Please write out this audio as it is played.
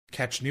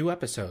Catch new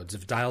episodes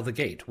of Dial the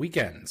Gate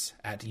weekends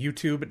at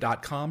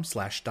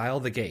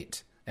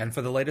youtube.com/dialthegate. And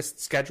for the latest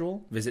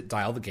schedule, visit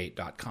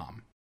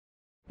dialthegate.com.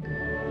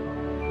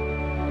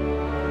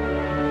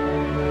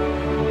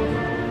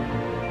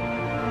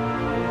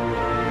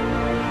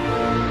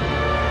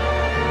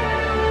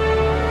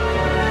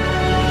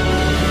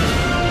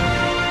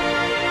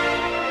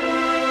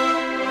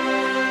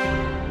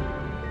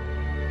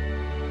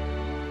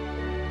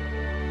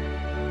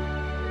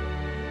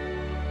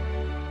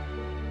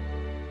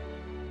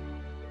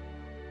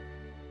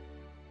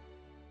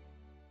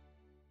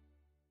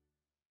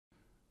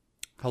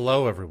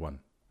 Hello, everyone,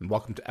 and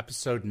welcome to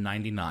episode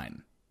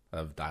 99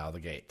 of Dial the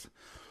Gate.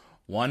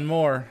 One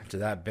more to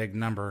that big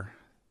number.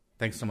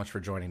 Thanks so much for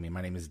joining me.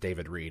 My name is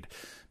David Reed.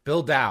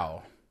 Bill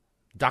Dow,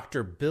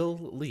 Dr. Bill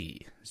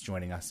Lee, is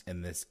joining us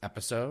in this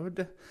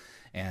episode,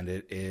 and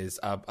it is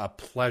a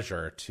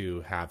pleasure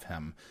to have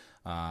him.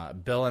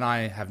 Bill and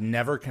I have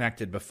never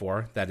connected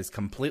before. That is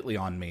completely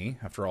on me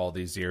after all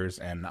these years,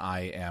 and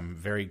I am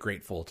very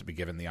grateful to be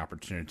given the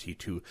opportunity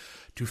to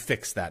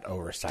fix that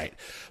oversight.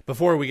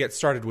 Before we get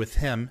started with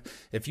him,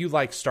 if you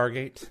like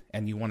Stargate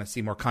and you want to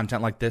see more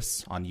content like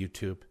this on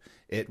YouTube,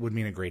 it would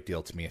mean a great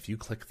deal to me if you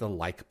click the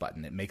like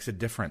button. It makes a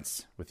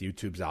difference with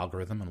YouTube's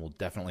algorithm and will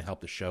definitely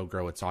help the show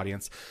grow its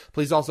audience.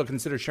 Please also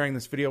consider sharing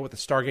this video with a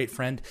Stargate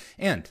friend.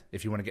 And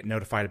if you want to get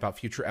notified about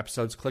future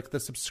episodes, click the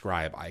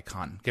subscribe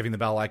icon. Giving the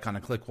bell icon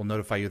a click will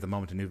notify you the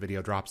moment a new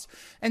video drops,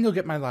 and you'll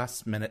get my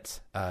last minute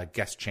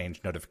guest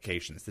change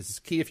notifications. This is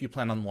key if you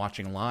plan on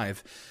watching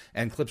live,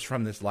 and clips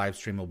from this live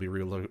stream will be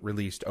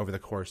released over the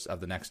course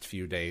of the next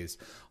few days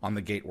on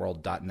the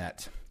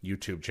gateworld.net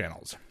YouTube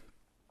channels.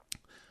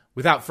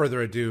 Without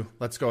further ado,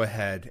 let's go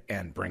ahead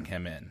and bring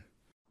him in.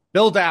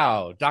 Bill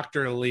Dow,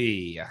 Dr.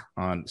 Lee,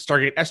 on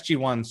Stargate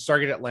SG-1,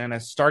 Stargate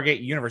Atlantis,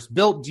 Stargate Universe.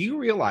 Bill, do you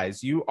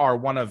realize you are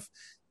one of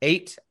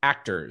 8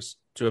 actors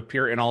to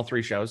appear in all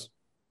 3 shows?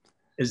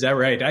 Is that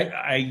right?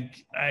 I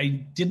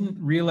didn't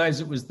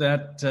realize it was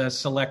that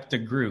select a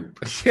group.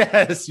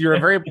 Yes, you're a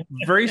very,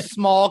 very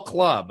small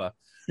club.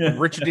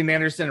 Richard Dean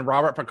Anderson and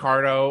Robert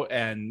Picardo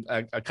and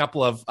a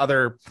couple of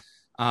other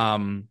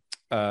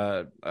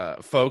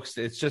folks.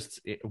 It's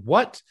just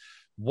what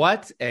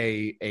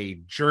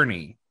a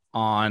journey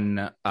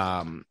on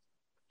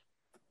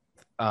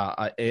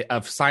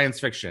of science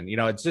fiction. You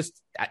know,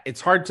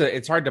 it's hard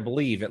to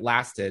believe it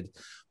lasted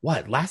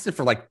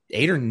for like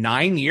 8 or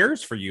 9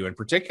 years for you in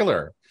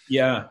particular.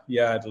 Yeah,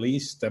 at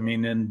least. I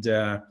mean, and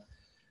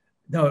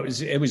no,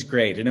 it was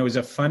great, and it was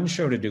a fun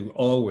show to do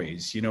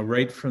always, you know,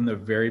 right from the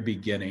very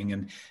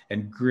beginning,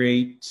 and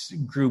great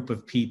group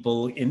of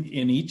people in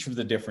each of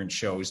the different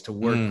shows to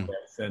work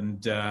with.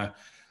 And I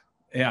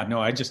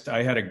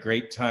had a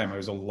great time. It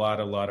was a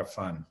lot of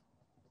fun.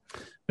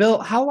 Bill,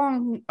 how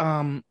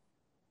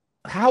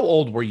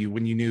old were you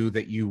when you knew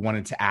that you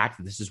wanted to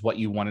act? This is what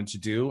you wanted to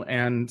do.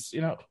 And,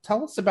 you know,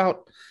 tell us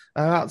about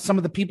some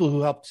of the people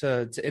who helped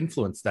to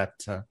influence that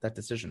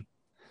decision.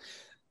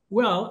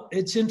 Well,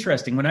 it's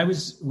interesting. When I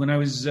was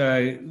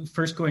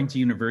first going to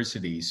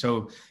university,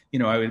 so, you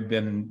know, I would have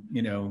been,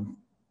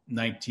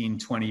 19,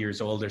 20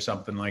 years old or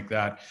something like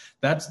that.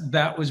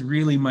 That was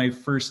really my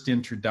first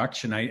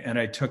introduction.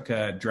 I took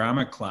a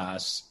drama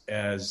class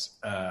as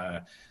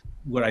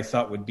what I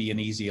thought would be an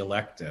easy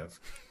elective.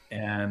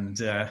 And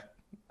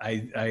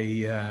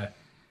I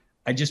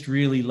just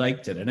really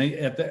liked it. And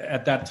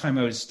at that time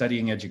I was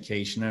studying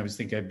education. I was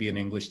thinking I'd be an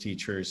English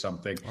teacher or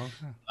something.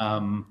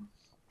 Okay.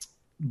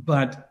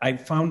 But I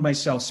found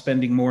myself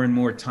spending more and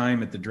more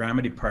time at the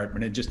drama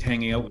department and just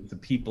hanging out with the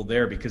people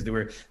there because they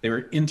were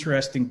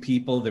interesting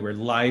people. They were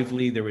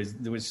lively. There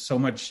was so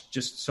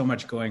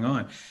much going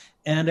on,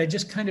 and I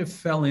just kind of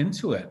fell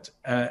into it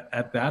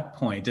at that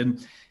point.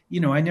 And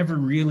I never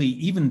really,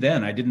 even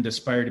then, I didn't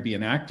aspire to be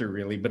an actor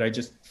really, but I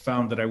just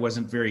found that I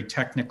wasn't very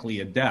technically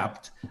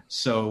adept.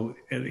 So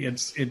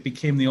it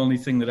became the only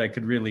thing that I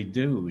could really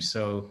do.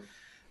 So.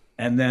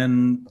 And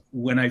then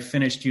when I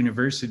finished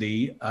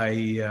university,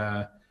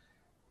 I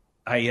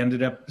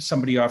ended up,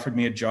 somebody offered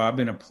me a job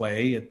in a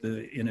play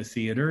in a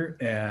theater,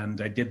 and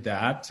I did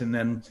that. And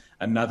then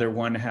another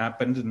one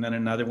happened, and then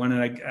another one.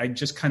 And I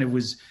just kind of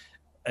was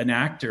an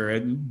actor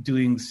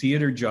doing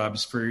theater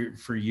jobs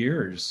for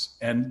years.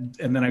 And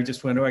then I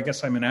just went, I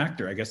guess I'm an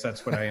actor. I guess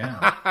that's what I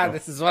am.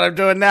 This is what I'm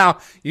doing now.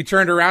 You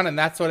turned around and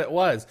that's what it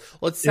was.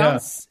 Well,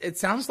 it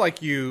sounds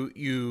like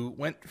you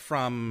went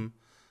from,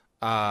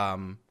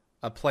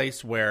 a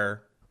place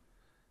where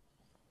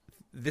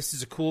this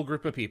is a cool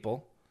group of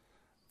people.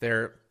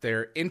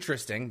 They're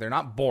interesting. They're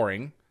not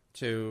boring.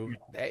 To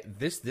hey,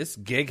 this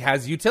gig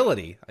has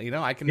utility.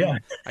 I can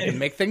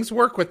make things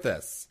work with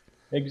this.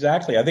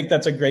 Exactly. I think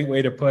that's a great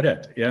way to put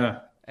it. Yeah.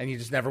 And you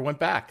just never went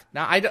back.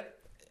 Now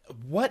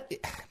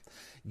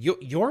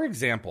your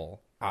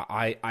example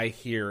I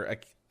hear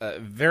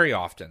very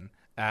often,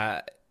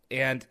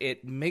 and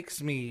it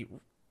makes me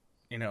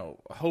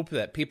hope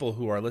that people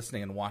who are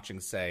listening and watching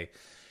say,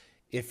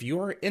 if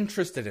you're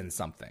interested in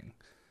something,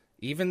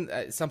 even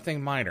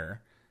something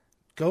minor,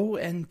 go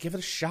and give it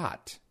a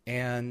shot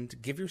and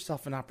give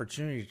yourself an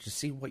opportunity to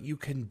see what you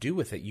can do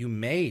with it. You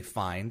may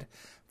find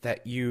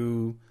that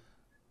you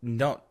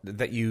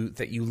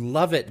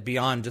love it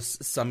beyond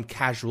just some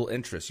casual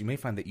interest. You may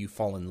find that you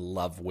fall in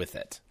love with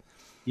it.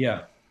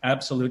 Yeah,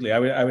 absolutely.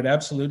 I would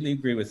absolutely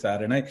agree with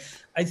that. And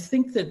I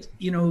think that,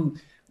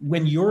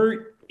 when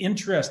you're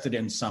interested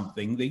in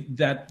something,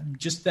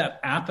 that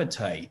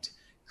appetite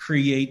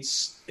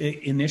creates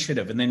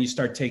initiative, and then you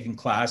start taking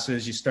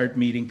classes, you start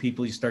meeting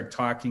people, you start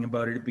talking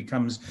about it. It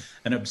becomes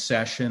an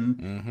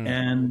obsession,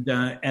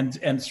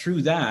 and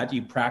through that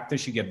you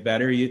practice, you get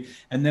better,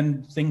 and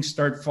then things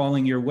start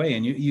falling your way,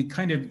 and you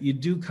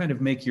do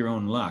make your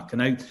own luck.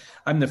 And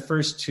I'm the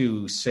first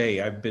to say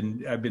I've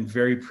been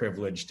very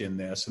privileged in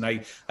this, and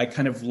I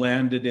kind of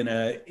landed in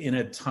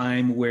a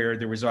time where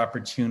there was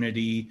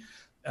opportunity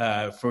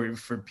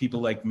for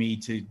people like me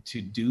to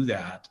do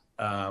that.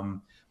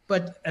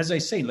 But as I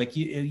say, like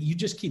you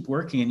just keep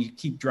working and you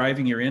keep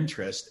driving your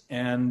interest,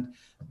 and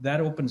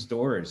that opens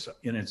doors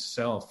in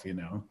itself,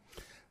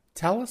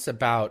 Tell us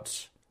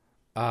about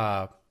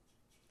the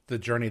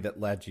journey that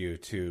led you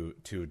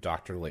to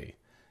Dr. Lee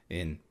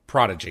in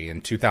Prodigy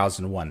in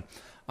 2001.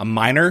 A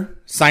minor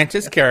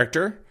scientist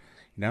character,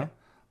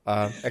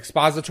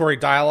 expository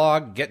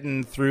dialogue,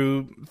 getting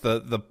through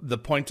the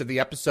point of the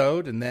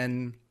episode, and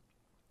then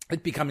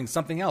it becoming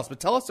something else. But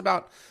tell us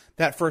about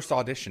that first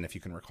audition, if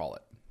you can recall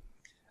it.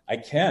 I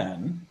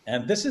can,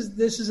 and this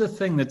is a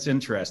thing that's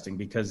interesting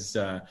because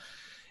I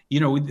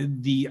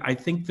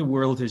think the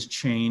world has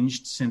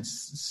changed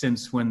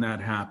since when that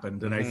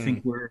happened, and I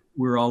think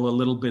we're all a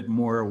little bit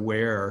more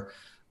aware,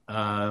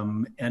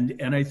 and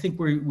I think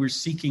we're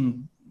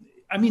seeking.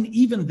 I mean,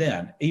 even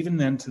then,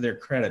 to their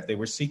credit, they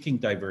were seeking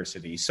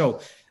diversity. So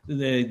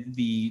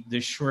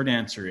the short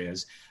answer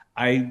is,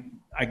 I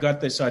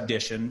got this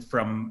audition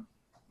from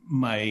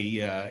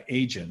my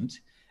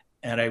agent.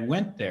 And I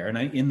went there, and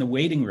in the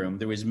waiting room,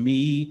 there was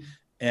me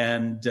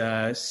and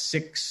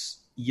 6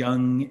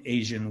 young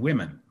Asian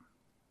women.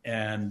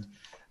 And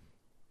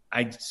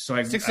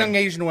six young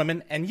Asian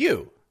women and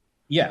you.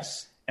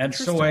 Yes. And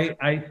so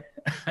I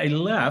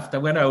left, I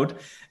went out,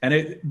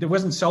 and there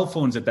wasn't cell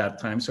phones at that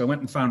time. So I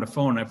went and found a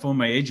phone. I phoned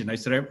my agent. I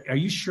said, are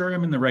you sure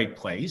I'm in the right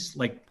place?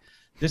 Like,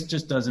 this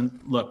just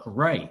doesn't look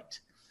right.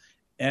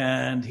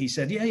 And he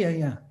said,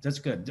 yeah, that's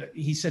good.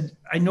 He said,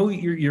 I know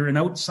you're an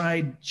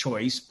outside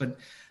choice, but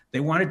they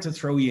wanted to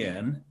throw you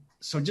in,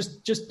 so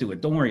just do it.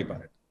 Don't worry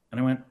about it.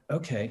 And I went,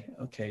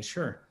 okay,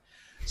 sure.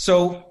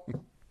 So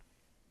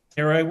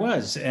there I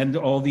was, and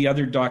all the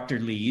other Dr.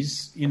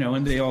 Lees,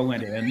 and they all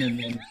went in, and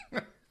then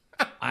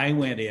I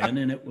went in,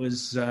 and it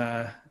was,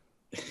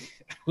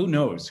 who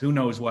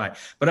knows why.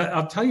 But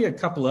I'll tell you a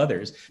couple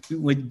others.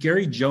 With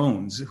Gary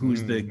Jones,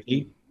 who's the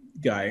gate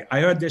guy,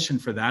 I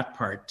auditioned for that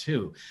part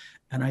too.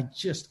 And I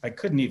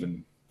couldn't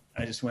even.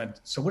 I just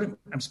went, so what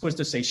I'm supposed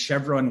to say,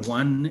 Chevron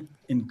 1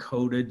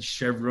 encoded,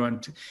 Chevron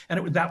 2,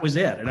 and that was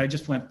it. And I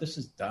just went, this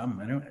is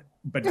dumb.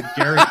 But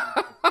Gary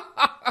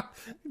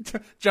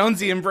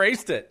Jonesy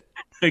embraced it.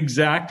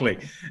 Exactly.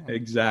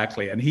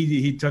 And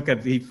he took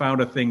it. He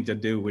found a thing to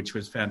do, which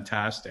was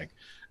fantastic.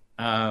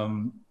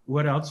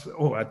 What else?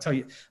 Oh, I'll tell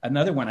you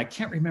another one. I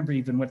can't remember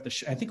even what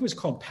I think it was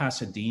called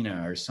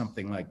Pasadena or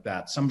something like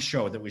that. Some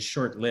show that was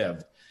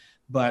short-lived.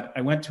 But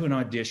I went to an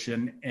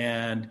audition,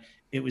 and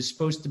it was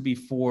supposed to be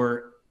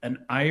for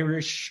an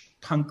Irish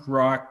punk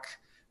rock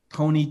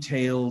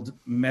ponytailed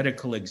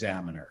medical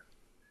examiner.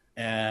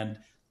 And,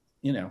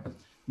 no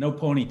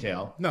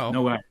ponytail,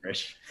 no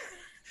Irish.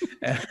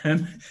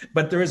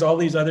 But there was all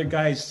these other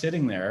guys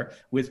sitting there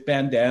with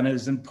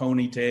bandanas and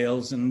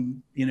ponytails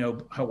and,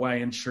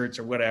 Hawaiian shirts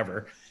or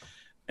whatever.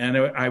 And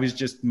I was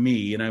just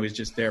me, and I was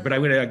just there. But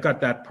I got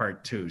that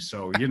part too.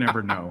 So you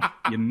never know.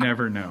 You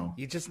never know.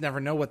 You just never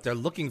know what they're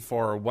looking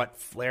for or what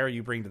flair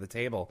you bring to the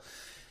table.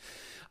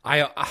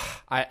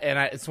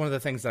 It's one of the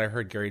things that I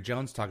heard Gary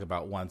Jones talk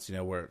about once,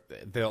 where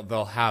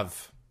they'll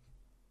have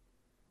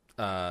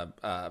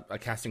a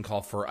casting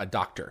call for a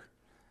doctor,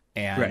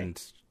 and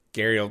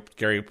Gary,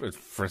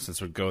 for instance,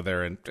 would go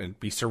there and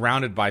be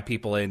surrounded by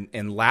people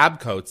in lab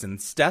coats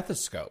and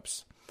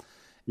stethoscopes,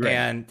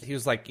 and he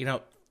was like,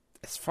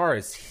 as far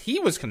as he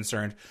was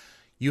concerned,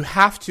 you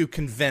have to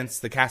convince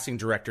the casting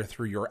director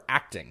through your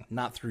acting,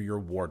 not through your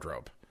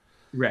wardrobe.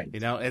 Right.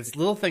 It's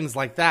little things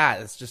like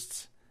that. It's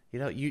just.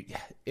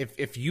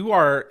 If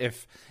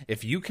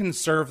you can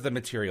serve the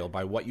material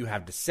by what you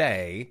have to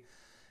say,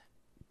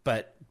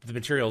 but the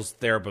material's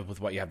there, but with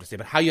what you have to say,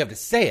 but how you have to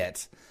say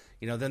it,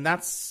 then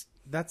that's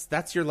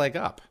your leg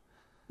up.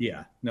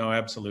 Yeah, no,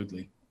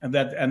 absolutely. And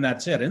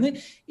that's it. And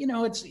then,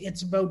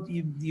 it's about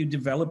you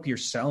develop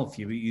yourself.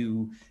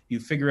 You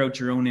figure out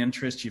your own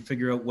interests. You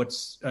figure out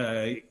what's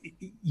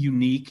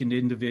unique and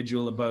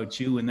individual about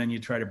you, and then you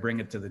try to bring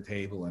it to the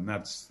table. And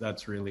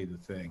that's really the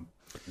thing.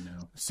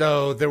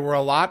 So there were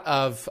a lot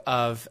of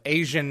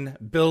Asian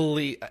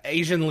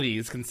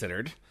Lees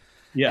considered.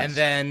 Yes. And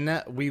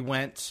then we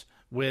went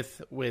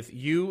with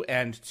you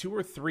and 2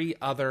 or 3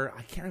 other,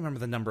 I can't remember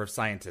the number of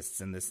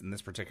scientists in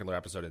this particular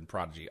episode in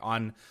Prodigy,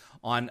 on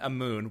a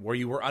moon where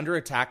you were under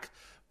attack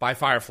by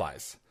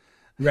fireflies.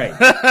 Right.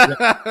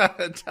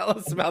 Tell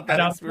us about that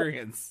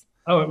experience.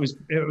 Oh, it was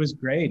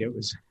great. It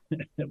was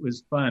it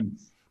was fun,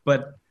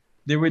 but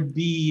there would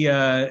be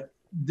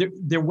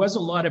there was a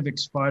lot of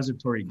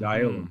expository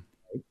dialogue,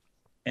 right?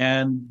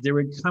 And there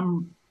would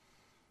come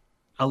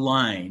a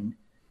line,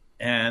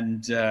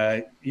 and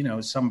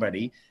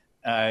somebody.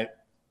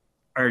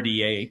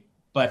 RDA,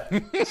 but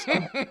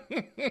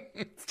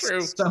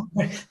true.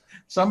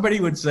 Somebody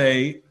would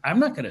say, "I'm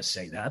not going to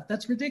say that.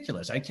 That's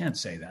ridiculous. I can't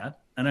say that."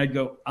 And I'd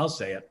go, "I'll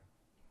say it."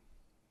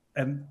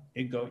 And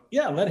he'd go,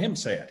 "Yeah, let him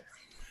say it."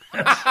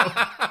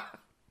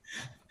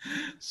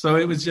 So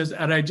it was just,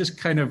 and I just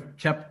kind of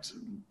kept,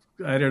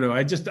 I don't know.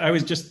 I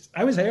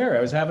was there.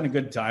 I was having a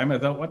good time. I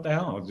thought, what the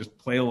hell? I'll just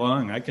play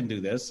along. I can do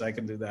this. I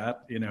can do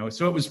that.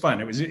 So it was fun.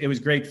 It was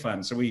great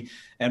fun. So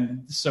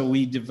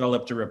we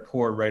developed a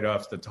rapport right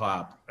off the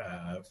top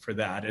for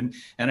that. And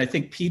I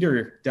think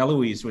Peter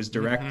DeLuise was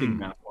directing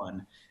that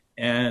one,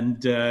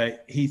 and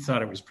he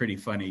thought it was pretty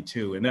funny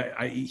too.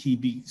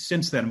 And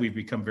since then we've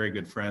become very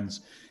good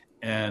friends.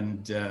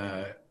 And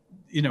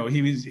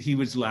he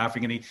was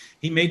laughing, and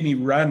he made me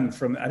run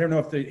from, I don't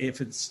know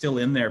if it's still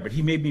in there, but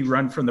he made me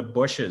run from the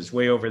bushes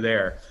way over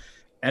there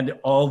and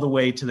all the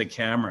way to the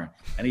camera.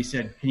 And he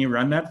said, "Can you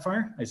run that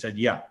far?" I said,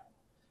 "Yeah."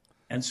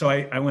 And so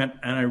I went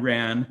and I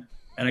ran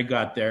and I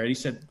got there. And he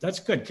said,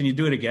 "That's good. Can you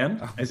do it again?"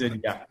 I said,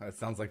 "Yeah." That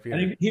sounds like Peter.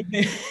 And he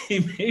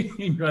made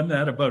me run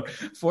that about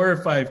 4 or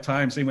 5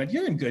 times. He went,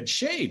 "You're in good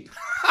shape."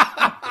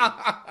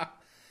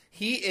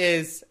 He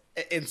is,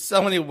 in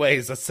so many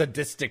ways, a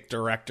sadistic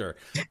director,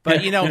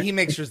 but he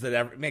makes sure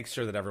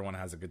that everyone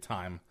has a good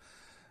time.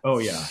 Oh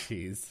yeah,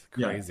 he's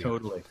crazy. Yeah,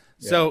 totally.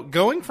 Yeah. So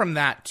going from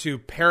that to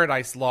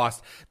Paradise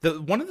Lost,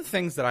 one of the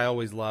things that I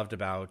always loved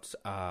about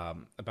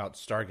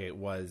Stargate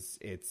was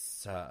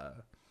its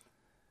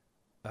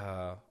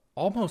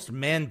almost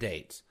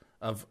mandate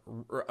of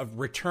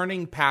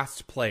returning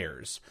past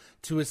players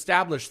to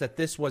establish that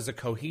this was a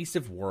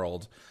cohesive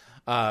world,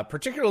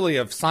 particularly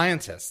of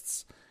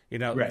scientists.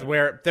 Right.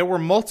 Where there were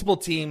multiple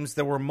teams,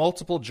 there were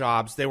multiple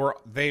jobs, there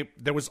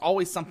was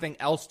always something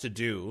else to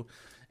do,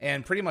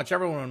 and pretty much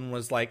everyone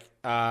was like,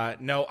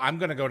 "No, I'm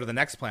going to go to the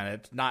next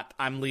planet. Not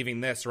I'm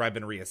leaving this, or I've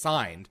been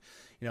reassigned."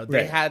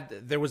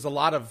 There was a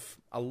lot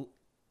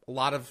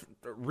of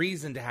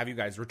reason to have you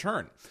guys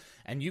return,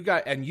 and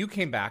you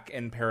came back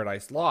in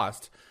Paradise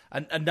Lost,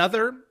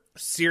 another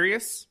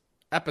serious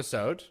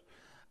episode,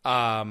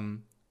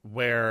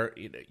 where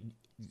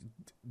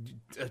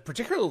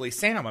particularly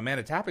Sam,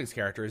 Amanda Tapping's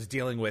character, is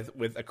dealing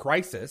with a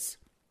crisis,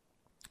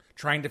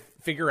 trying to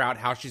figure out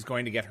how she's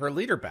going to get her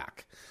leader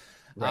back.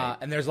 Right.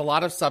 And there's a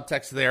lot of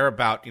subtext there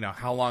about,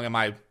 how long am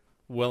I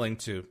willing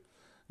to,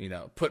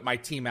 put my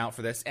team out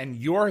for this? And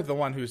you're the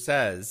one who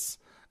says,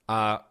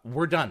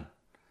 we're done.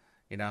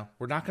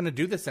 We're not going to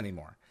do this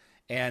anymore.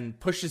 And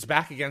pushes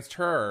back against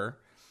her,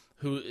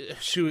 who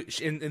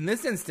in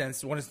this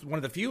instance, one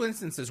of the few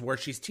instances where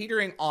she's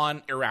teetering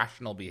on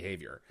irrational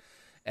behavior.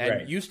 And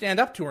right. You stand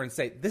up to her and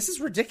say, "This is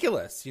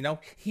ridiculous.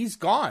 He's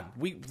gone.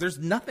 There's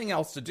nothing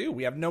else to do.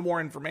 We have no more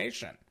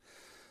information."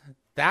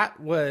 That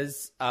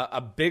was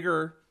a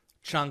bigger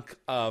chunk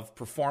of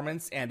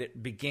performance, and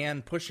it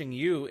began pushing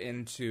you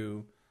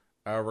into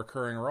a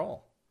recurring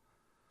role.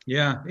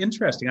 Yeah,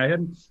 interesting. I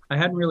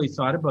hadn't really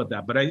thought about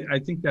that, but I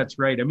think that's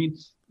right. I mean,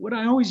 what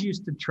I always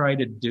used to try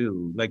to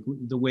do, like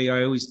the way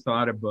I always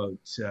thought about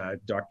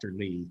Dr.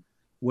 Lee,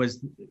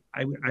 was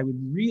I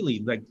would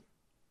really like.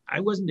 I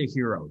wasn't a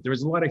hero. There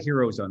was a lot of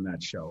heroes on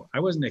that show. I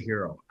wasn't a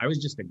hero. I was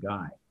just a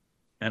guy.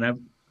 And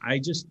I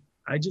just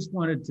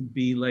wanted to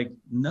be like,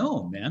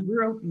 "No, man,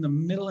 we're out in the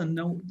middle and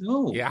no.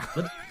 Yeah.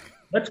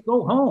 Let's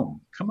go home.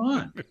 Come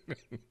on."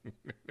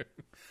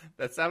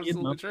 That's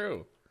absolutely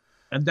true.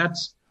 And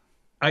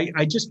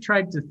I just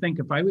tried to think,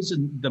 if I was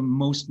the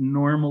most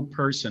normal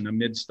person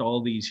amidst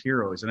all these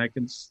heroes, and I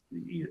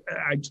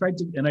tried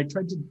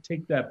to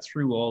take that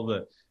through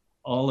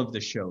all of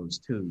the shows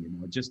too,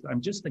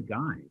 I'm just a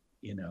guy.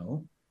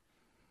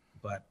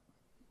 But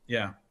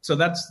yeah, so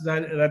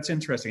that's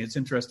interesting. It's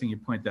interesting you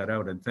point that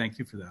out, and thank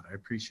you for that. I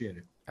appreciate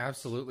it.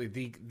 Absolutely.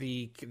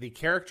 The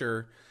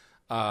character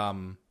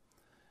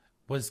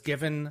was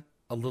given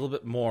a little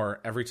bit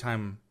more every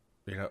time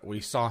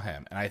we saw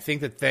him, and I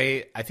think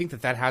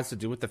that has to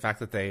do with the fact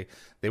that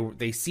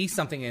they see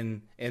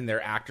something in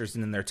their actors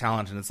and in their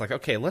talent, and it's like,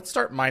 okay, let's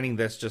start mining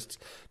this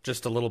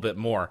just a little bit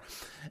more.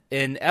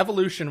 In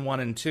Evolution 1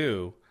 and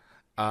 2,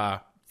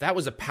 that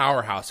was a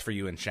powerhouse for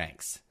you and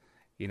Shanks.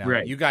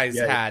 Right. You guys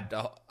had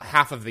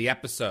half of the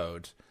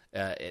episode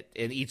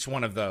in each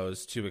one of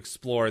those to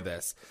explore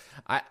this.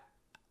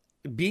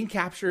 Being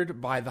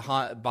captured by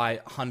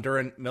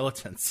Honduran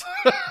militants.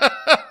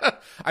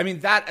 I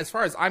mean, that, as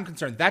far as I'm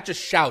concerned, that just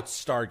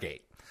shouts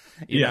Stargate.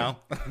 You know?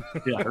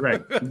 Yeah,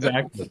 right.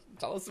 Exactly.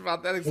 Tell us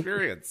about that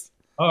experience.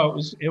 Oh,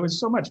 it was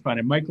so much fun.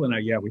 And Michael and I,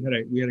 we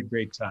had a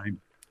great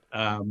time.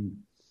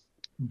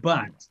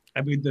 But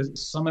I mean,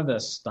 some of the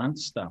stunt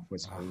stuff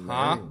was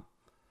hilarious.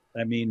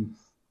 I mean,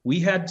 we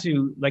had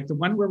to, like, the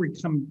one where we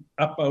come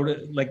up out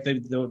of, like,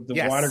 the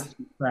Yes. water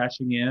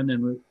crashing in,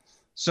 and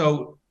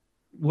so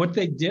what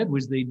they did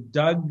was they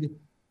dug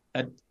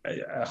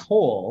a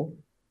hole,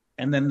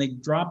 and then they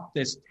dropped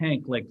this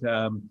tank, like,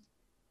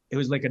 it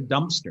was like a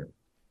dumpster,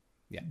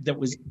 that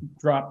was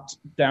dropped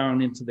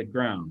down into the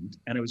ground,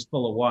 and it was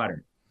full of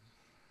water.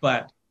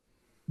 But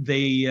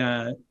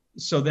they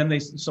so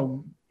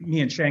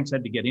me and Shanks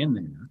had to get in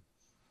there,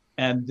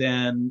 and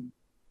then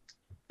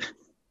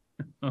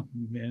oh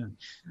man,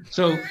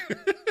 so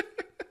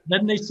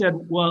then they said,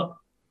 well,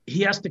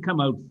 he has to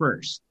come out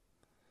first,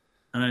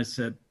 and I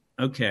said,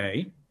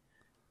 okay.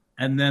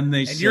 And then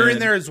they said, you're in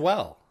there as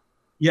well.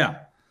 Yeah.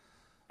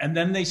 And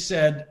then they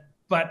said,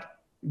 but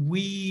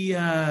we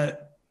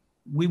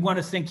want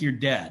to think you're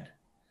dead,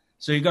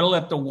 so you got to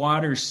let the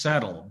water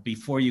settle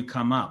before you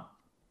come up.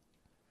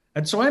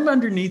 And so I'm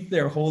underneath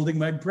there holding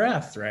my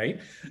breath, right?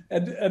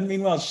 And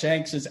meanwhile,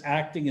 Shanks is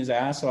acting his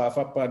ass off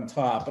up on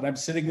top, and I'm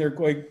sitting there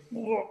going,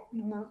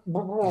 and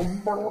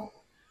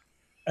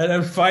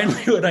then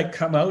finally when I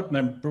come out and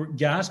I'm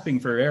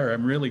gasping for air,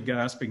 I'm really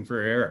gasping for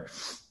air.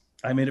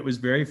 I mean, it was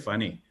very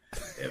funny.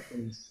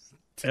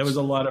 It was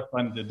a lot of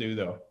fun to do,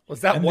 though. Was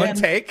that one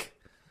take?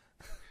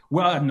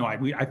 Well, no,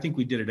 I think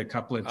we did it a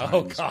couple of times.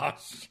 Oh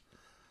gosh!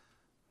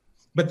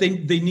 But they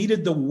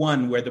needed the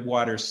one where the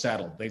water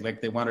settled.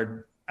 They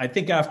wanted. I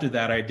think after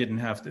that, I didn't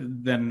have to.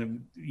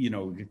 Then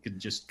it could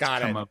just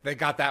come up. They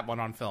got that one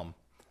on film.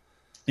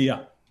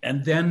 Yeah,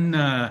 and then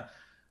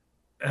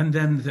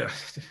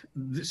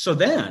so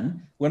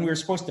then when we were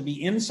supposed to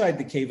be inside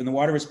the cave and the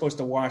water was supposed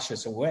to wash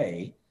us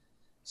away,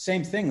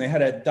 same thing. They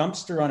had a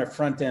dumpster on a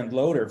front end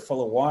loader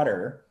full of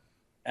water,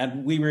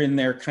 and we were in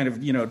there kind of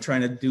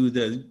trying to do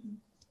the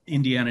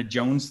Indiana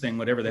Jones thing,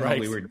 whatever the hell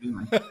we were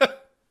doing.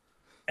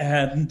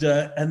 And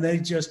they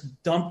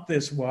just dumped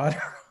this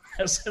water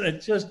on us, and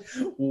it just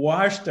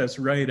washed us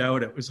right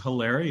out. It was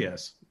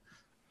hilarious.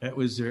 It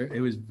was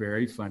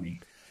very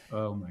funny.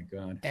 Oh my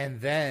God. And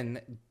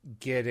then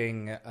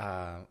getting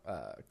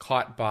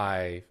caught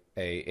by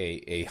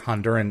a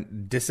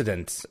Honduran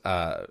dissident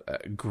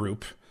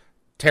group,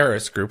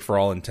 terrorist group for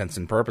all intents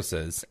and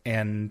purposes,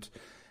 and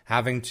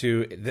having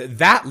to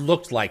that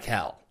looked like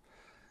hell.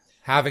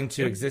 Having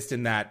to exist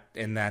in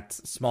that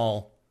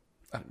small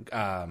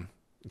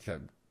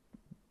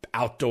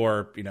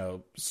outdoor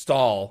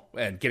stall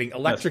and getting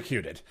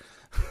electrocuted.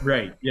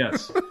 Right.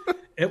 Yes.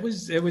 It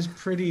was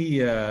pretty.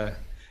 It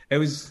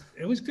was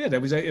good.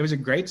 It was a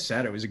great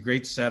set. It was a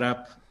great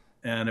setup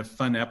and a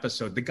fun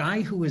episode. The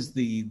guy who was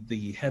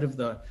the head of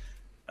the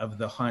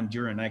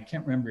Honduran, I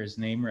can't remember his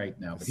name right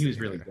now, but he was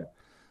really good.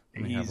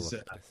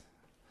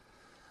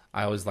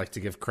 I always like to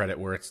give credit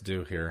where it's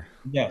due here.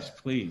 Yes,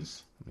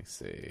 please. Let me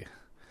see.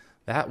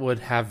 That would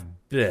have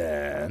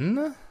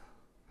been.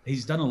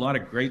 He's done a lot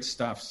of great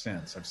stuff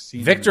since. I've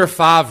seen Victor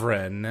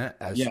Favren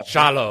as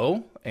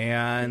Chalo,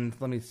 and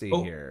let me see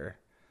here.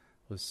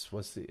 Was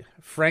the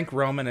Frank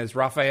Roman as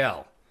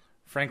Raphael?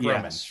 Frank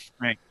Roman.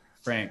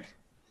 Frank.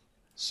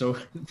 So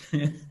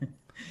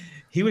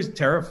he was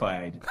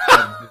terrified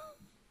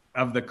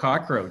of the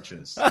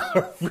cockroaches.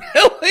 Oh,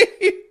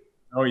 really?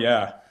 Oh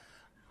yeah.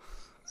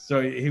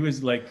 So he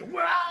was like,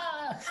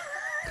 "Wah!"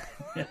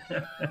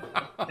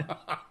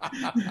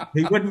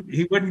 he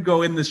wouldn't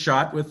go in the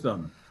shot with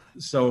them.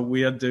 So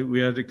we had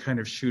to kind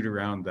of shoot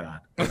around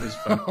that. It was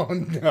fun. Oh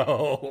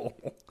no.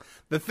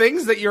 The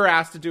things that you're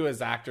asked to do as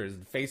actors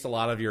face a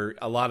lot of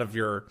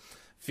your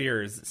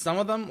fears. Some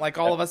of them, like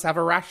all of us, have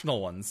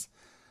irrational ones.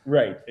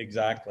 Right,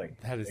 exactly.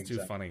 That is too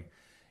funny.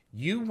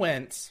 You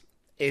went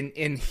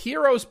in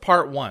Heroes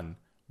Part 1,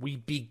 we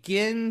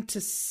begin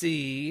to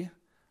see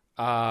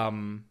a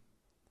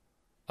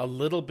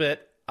little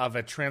bit of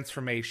a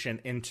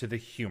transformation into the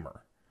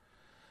humor,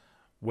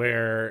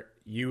 where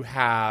you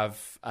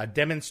have a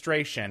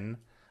demonstration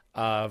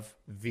of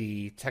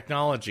the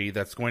technology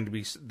that's going to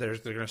be they're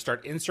going to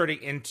start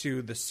inserting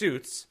into the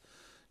suits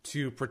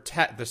to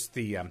protect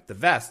the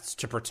vests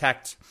to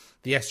protect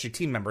the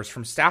SGT members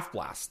from staff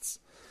blasts.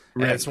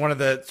 Right. And it's one of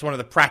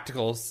the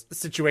practical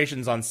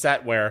situations on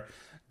set where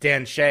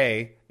Dan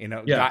Shea,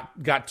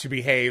 got to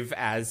behave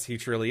as he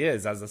truly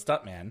is as a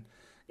stuntman,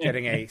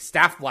 getting a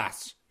staff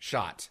blast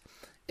shot.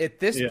 At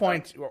this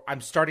point,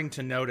 I'm starting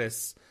to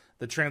notice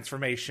the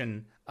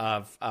transformation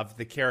of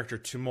the character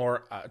to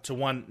more to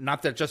one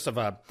not that just of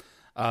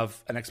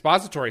an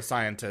expository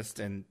scientist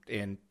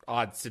in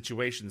odd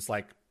situations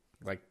like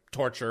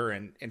torture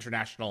and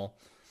international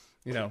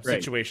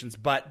situations,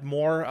 but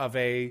more of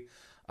a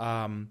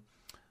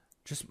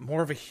just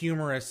more of a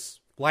humorous,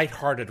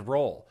 lighthearted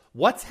role.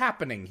 What's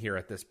happening here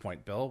at this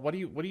point, Bill? What do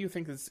you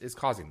think is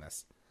causing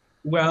this?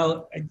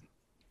 Well, I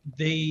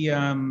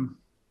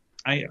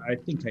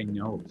think I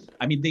know.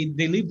 I mean,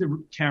 they leave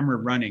the camera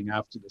running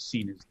after the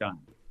scene is done.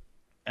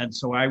 And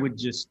so I would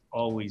just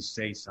always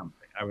say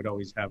something. I would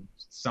always have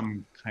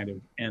some kind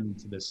of end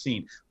to the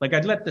scene. Like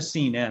I'd let the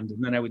scene end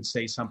and then I would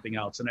say something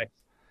else. And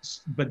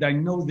but I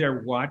know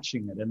they're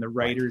watching it, and the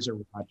writers are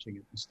watching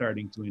it and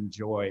starting to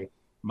enjoy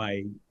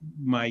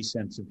my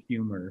sense of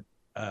humor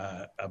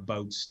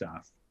about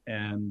stuff.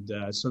 And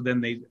so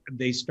then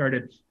they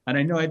started, and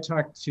I know I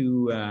talked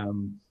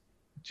to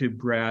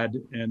Brad,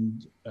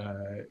 and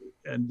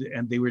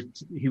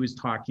he was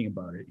talking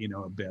about it,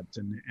 a bit,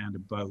 and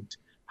about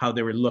how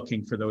they were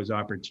looking for those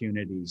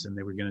opportunities, and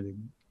they were going to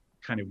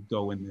kind of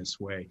go in this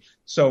way.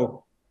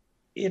 So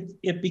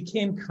it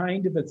became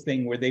kind of a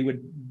thing where they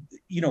would,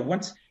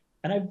 once,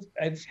 and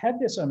I've had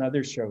this on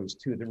other shows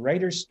too. The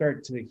writers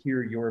start to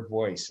hear your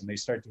voice, and they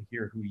start to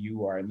hear who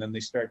you are, and then they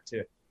start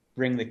to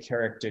bring the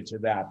character to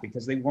that,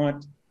 because they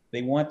want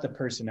the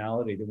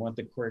personality, they want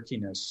the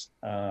quirkiness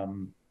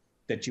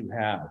that you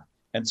have.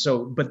 And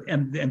so,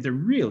 and they're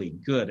really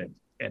good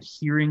at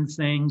hearing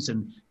things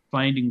and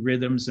finding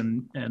rhythms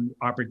and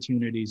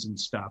opportunities and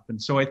stuff. And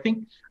so I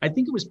think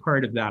it was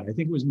part of that. I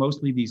think it was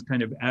mostly these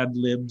kind of ad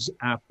libs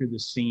after the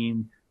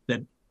scene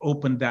that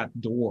opened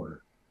that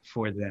door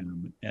for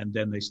them, and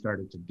then they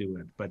started to do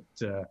it. But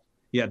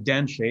yeah,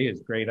 Dan Shea is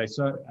great. I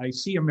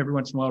see him every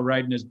once in a while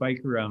riding his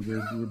bike around.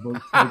 We're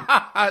both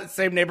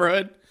same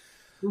neighborhood.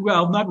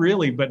 Well, not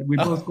really, but we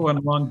both go on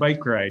long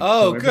bike rides.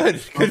 Oh, so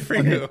good for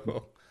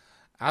you.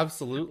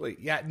 Absolutely,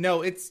 yeah.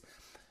 No,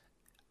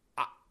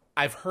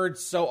 I've heard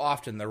so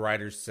often the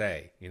writers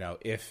say,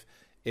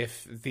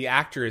 if the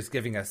actor is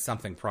giving us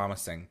something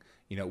promising,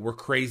 we're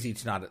crazy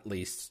to not at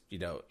least,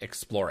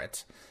 explore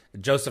it.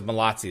 Joseph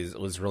Malazzi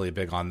was really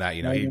big on that.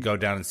 He'd go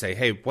down and say,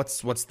 "Hey,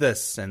 what's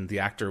this?" And the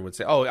actor would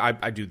say, "Oh,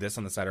 I do this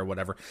on the side or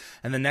whatever."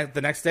 And then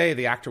the next day,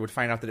 the actor would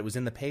find out that it was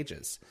in the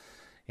pages.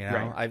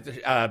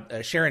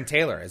 Right. Sharon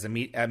Taylor, as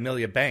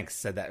Amelia Banks,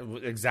 said that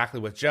exactly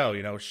with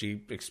Joe.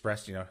 She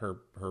expressed, her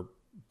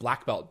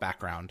black belt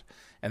background,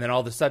 and then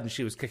all of a sudden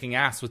she was kicking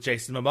ass with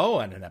Jason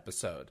Momoa in an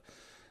episode.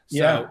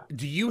 So,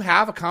 do you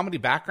have a comedy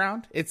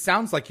background? It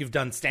sounds like you've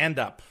done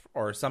stand-up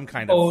or some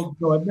kind of... Oh,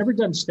 no, I've never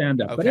done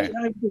stand-up, okay.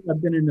 But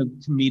I've been in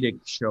comedic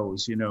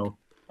shows,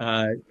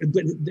 But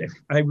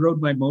I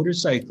rode my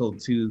motorcycle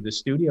to the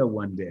studio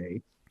one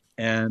day,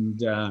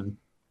 and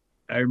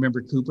I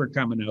remember Cooper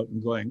coming out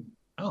and going,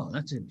 "Oh,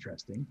 that's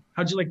interesting.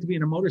 How'd you like to be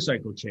in a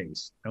motorcycle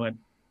chase?" I went,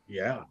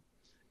 "Yeah."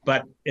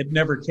 But it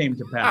never came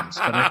to pass.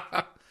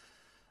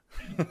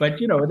 But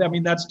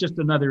that's just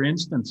another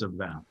instance of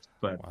that.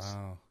 But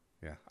wow.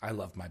 Yeah, I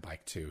love my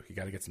bike too. You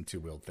got to get some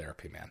two-wheeled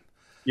therapy, man.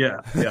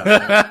 Yeah.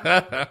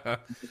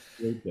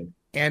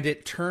 And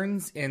it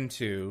turns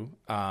into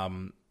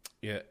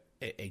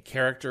a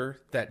character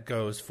that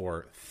goes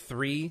for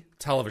 3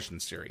 television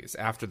series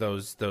after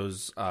those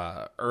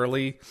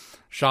early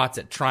shots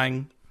at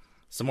trying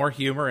some more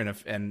humor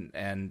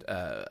and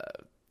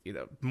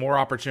more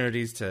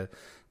opportunities to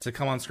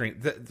come on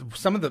screen.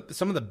 Some of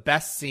the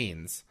best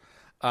scenes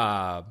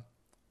that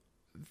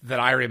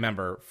I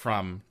remember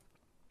from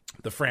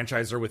the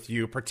franchise are with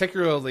you,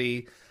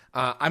 particularly.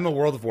 I'm a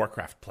World of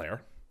Warcraft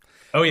player.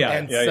 Oh yeah,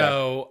 and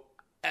so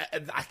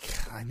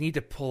I need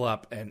to pull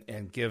up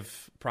and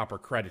give proper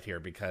credit here,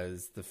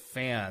 because the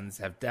fans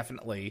have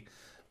definitely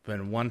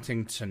been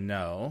wanting to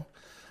know.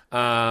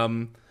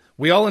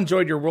 We all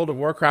enjoyed your World of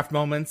Warcraft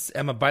moments.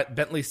 Emma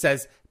Bentley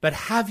says, "But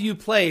have you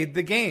played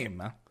the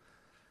game?"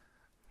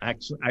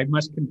 Actually, I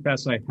must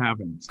confess I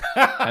haven't.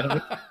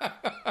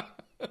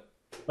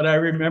 But I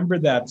remember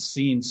that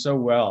scene so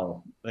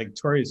well. Like,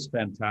 Tori's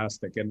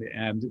fantastic, and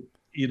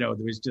there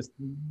was just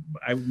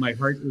my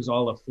heart was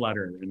all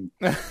aflutter, and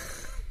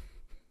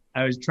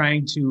I was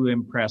trying to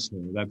impress her.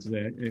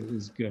 It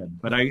was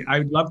good, but I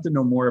would love to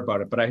know more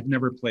about it. But I had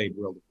never played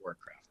World of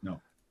Warcraft. No,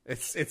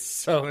 it's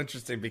so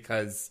interesting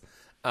because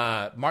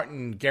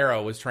Martin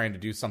Garrow was trying to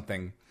do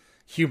something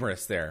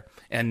humorous there,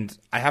 and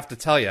I have to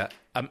tell you,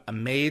 a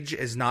mage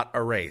is not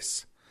a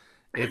race.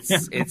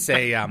 It's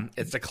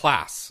a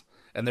class.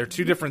 And they're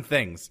 2 different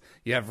things.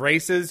 You have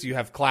races, you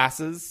have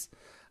classes,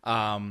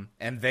 and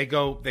they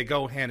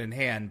go hand in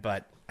hand.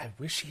 But I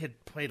wish he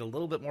had paid a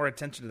little bit more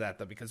attention to that,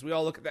 though, because we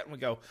all look at that and we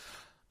go,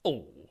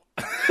 "Oh."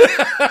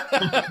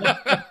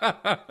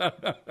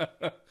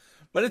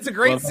 But it's a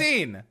great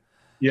scene.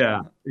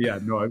 Yeah.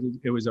 No,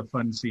 it was a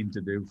fun scene to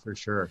do for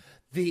sure.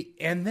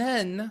 And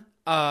then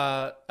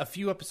a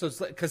few episodes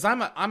later, because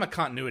I'm a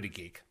continuity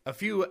geek. A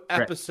few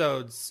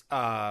episodes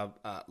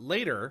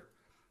later,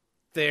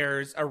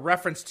 there's a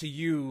reference to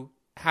you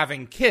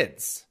having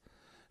kids.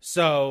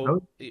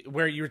 So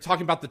where you were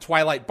talking about the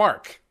Twilight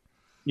bark.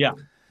 Yeah.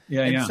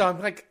 So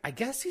I'm like, I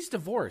guess he's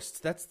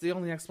divorced. That's the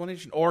only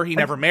explanation. Or he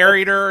never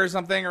married her or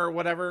something or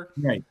whatever.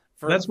 Right.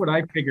 That's what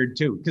I figured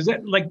too. Because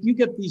you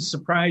get these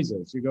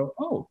surprises. You go,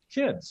 "Oh,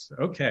 kids.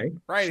 Okay.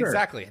 Right, sure.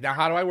 Exactly. Now,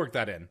 how do I work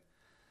that in?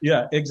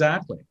 Yeah,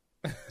 exactly.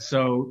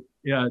 So,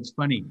 yeah, it's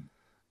funny.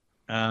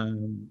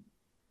 The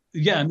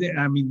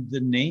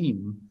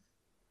name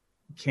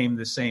came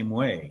the same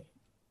way.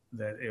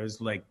 That it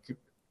was like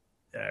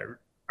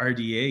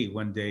RDA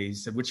one day, he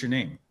said, "What's your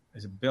name?" I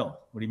said, "Bill."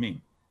 "What do you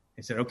mean?"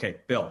 He said, "Okay,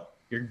 Bill.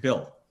 You're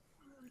Bill."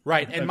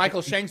 Right, and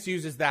Michael Shanks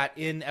uses that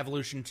in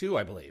Evolution 2,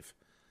 I believe.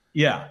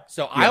 Yeah.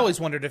 So I always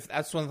wondered if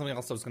that's one thing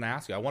else I was going to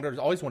ask you.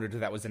 Always wondered if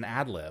that was an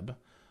ad lib,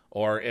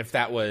 or if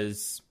that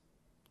was.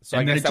 So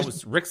I guess that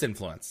was Rick's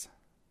influence.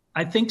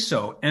 I think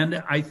so,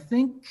 and I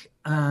think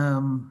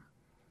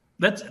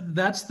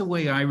that's the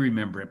way I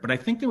remember it. But I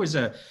think there was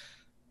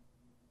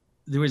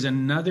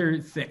another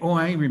thing. Oh,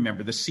 I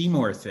remember the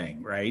Seymour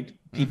thing, right?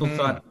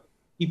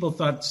 People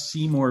thought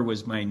Seymour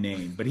was my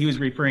name, but he was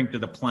referring to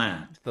the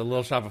plant. The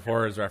Little Shop of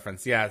Horrors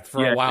reference. Yeah,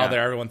 for a while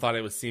there, everyone thought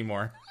it was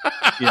Seymour.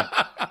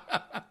 Yeah.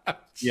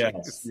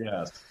 Yes.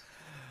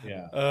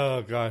 Yeah.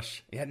 Oh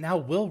gosh. Yeah. Now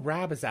Will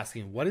Rabb is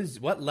asking,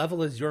 what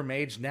level is your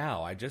mage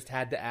now? I just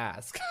had to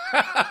ask.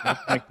 Oh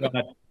my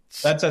God,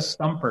 that's a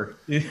stumper.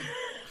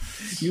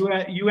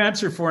 You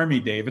answer for me,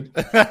 David.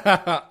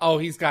 Oh,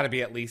 he's got to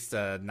be at least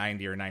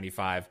 90 or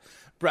 95.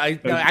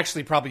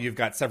 Actually, probably you've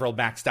got several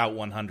maxed out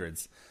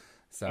 100s.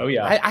 So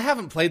I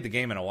haven't played the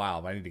game in a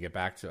while, but I need to get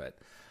back to it.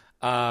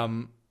 Let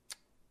me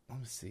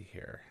see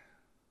here.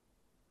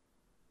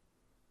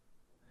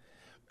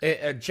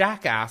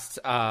 Jack asked,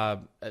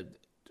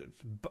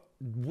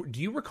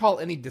 do you recall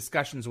any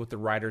discussions with the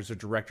writers or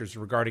directors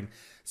regarding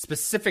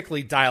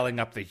specifically dialing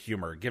up the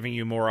humor, giving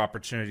you more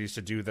opportunities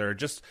to do there,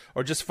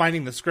 or just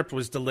finding the script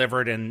was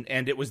delivered and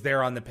it was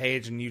there on the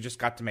page and you just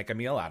got to make a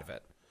meal out of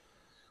it?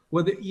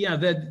 Well,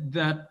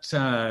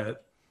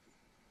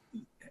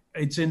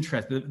 it's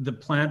interesting. The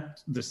plant,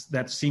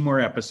 that Seymour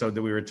episode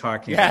that we were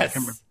talking about, I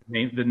can't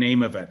remember the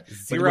name of it.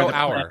 0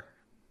 Hour. Plant,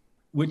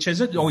 which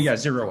is it? Oh, yeah,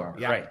 0 Hour.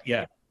 Yeah. Right,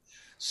 yeah.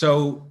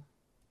 So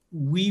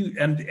we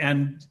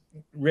and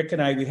Rick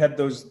and I, we had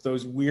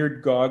those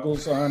weird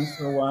goggles on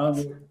for a while,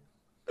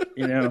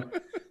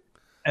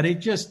 and it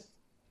just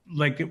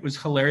it was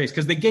hilarious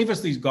because they gave us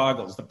these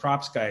goggles, the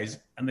props guys,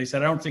 and they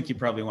said, I don't think you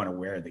probably want to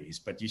wear these,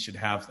 but you should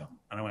have them.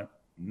 And I went,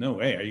 no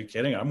way, are you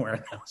kidding? I'm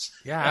wearing those.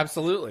 Yeah,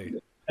 absolutely.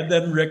 And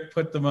then Rick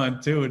put them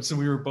on too, and so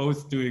we were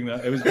both doing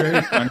that. It was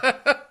very fun.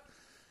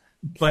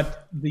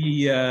 But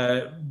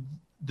the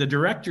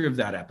director of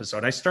that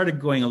episode, I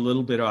started going a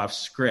little bit off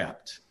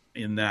script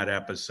in that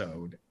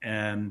episode,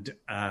 and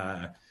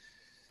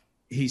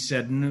he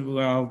said,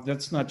 well,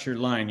 that's not your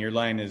line. Your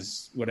line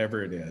is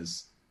whatever it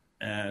is.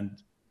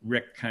 And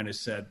Rick kind of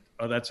said,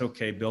 oh, that's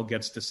okay. Bill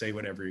gets to say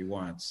whatever he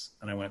wants.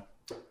 And I went,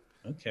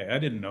 okay, I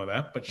didn't know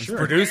that, but sure.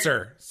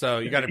 Producer. So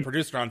you got a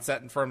producer on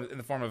set in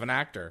the form of an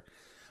actor.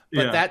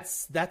 But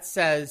that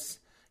says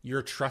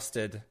you're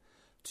trusted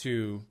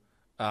to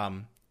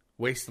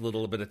waste a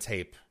little bit of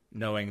tape,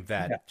 knowing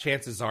that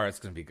chances are it's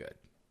going to be good.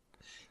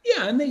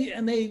 Yeah, and they,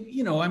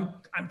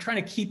 I'm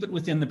trying to keep it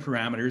within the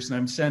parameters, and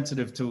I'm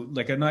sensitive to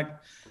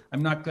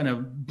I'm not going to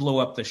blow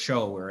up the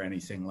show or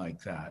anything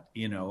like that,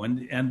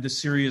 And the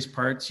serious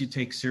parts you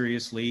take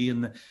seriously,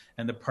 and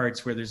the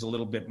parts where there's a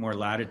little bit more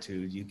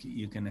latitude,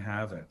 you can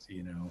have it,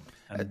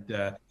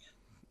 And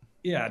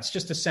it's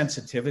just a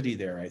sensitivity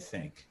there, I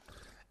think.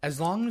 As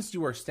long as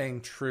you are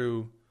staying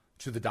true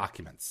to the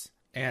documents,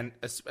 and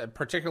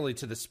particularly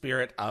to the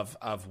spirit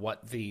of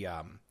what the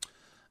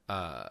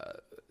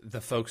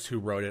folks who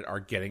wrote it are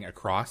getting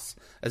across,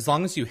 as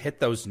long as you hit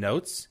those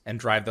notes and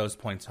drive those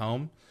points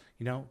home,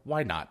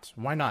 why not?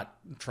 Why not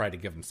try to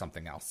give them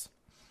something else?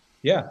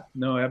 Yeah,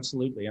 no,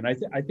 absolutely. And I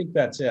think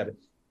that's it.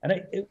 And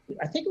I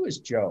think it was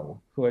Joe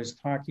who I was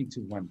talking to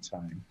one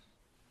time,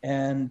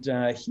 and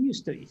he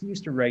used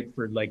to write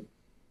for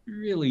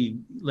really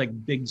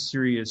big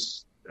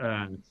serious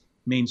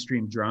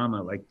mainstream drama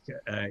like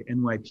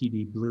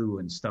NYPD Blue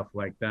and stuff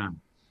like that.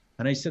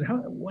 And I said,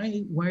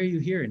 why are you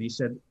here? And he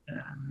said,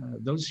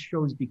 those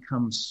shows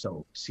become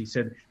soaps. He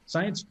said,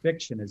 science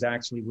fiction is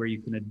actually where you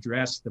can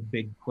address the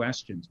big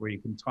questions, where you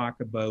can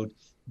talk about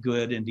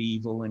good and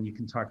evil, and you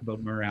can talk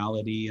about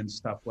morality and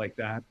stuff like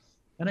that.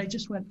 And I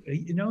just went,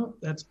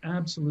 that's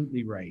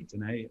absolutely right.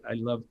 And I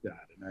loved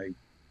that. And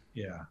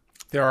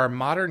there are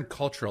modern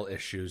cultural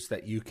issues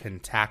that you can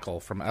tackle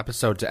from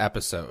episode to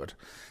episode.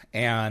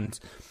 And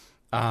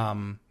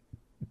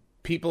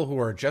people who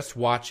are just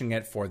watching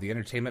it for the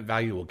entertainment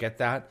value will get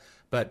that.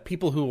 But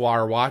people who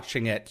are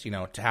watching it,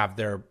 to have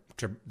their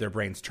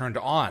brains turned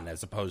on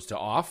as opposed to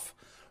off,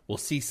 will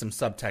see some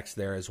subtext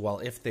there as well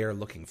if they're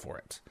looking for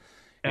it.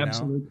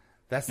 Absolutely.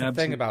 That's the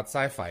thing about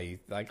sci-fi.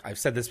 Like I've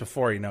said this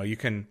before, you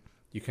can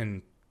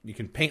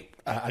paint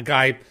a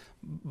guy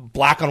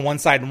black on one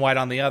side and white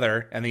on the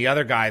other, and the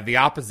other guy the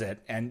opposite,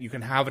 and you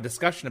can have a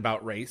discussion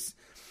about race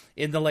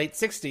in the late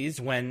 60s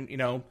when,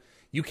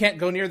 you can't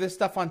go near this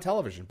stuff on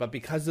television. But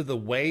because of the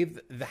way,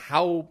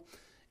 how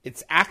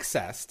it's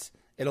accessed,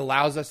 it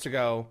allows us to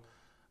go,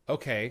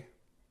 okay,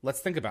 let's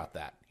think about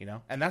that,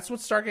 And that's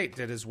what Stargate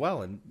did as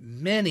well in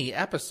many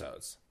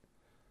episodes.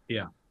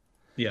 Yeah.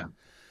 Yeah.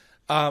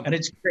 And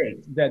it's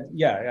great that,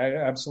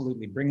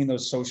 absolutely. Bringing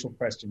those social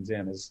questions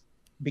in is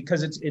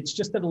because it's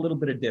just at a little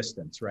bit of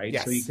distance, right?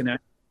 Yes. So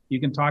you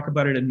can talk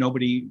about it and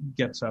nobody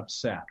gets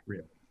upset,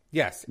 really.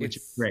 Yes. Which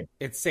is great.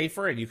 It's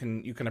safer, and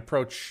you can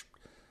approach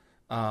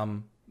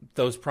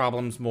those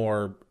problems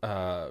more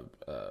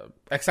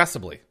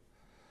accessibly.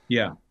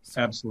 Yeah,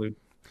 absolutely.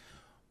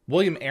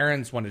 William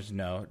Aarons wanted to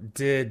know,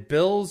 did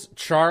Bill's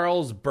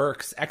Charles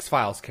Burke's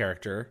X-Files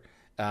character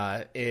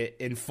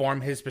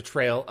inform his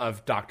portrayal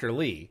of Dr.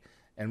 Lee.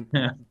 And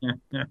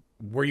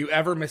were you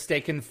ever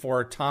mistaken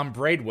for Tom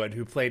Braidwood,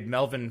 who played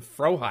Melvin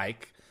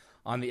Frohike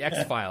on the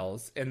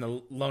X-Files in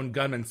the Lone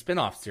Gunman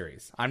spinoff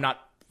series? I'm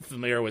not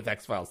familiar with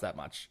X-Files that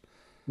much.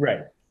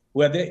 Right.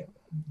 Well,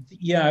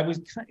 I was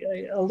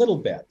a little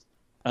bit.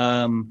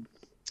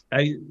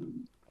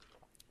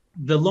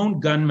 The Lone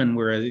Gunmen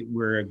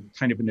were a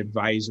kind of an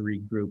advisory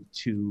group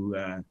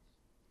to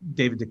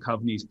David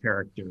Duchovny's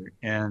character,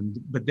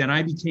 but then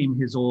I became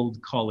his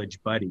old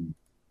college buddy,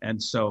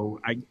 and so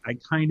I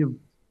kind of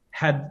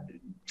had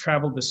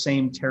traveled the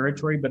same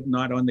territory, but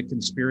not on the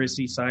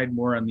conspiracy side,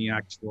 more on the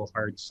actual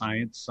hard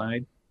science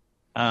side.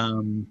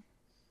 I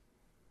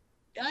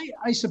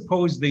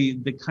suppose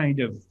the kind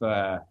of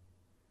I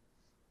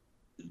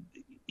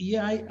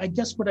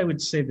guess what I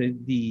would say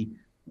that the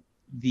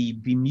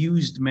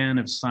bemused man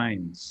of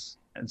science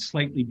and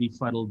slightly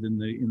befuddled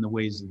in the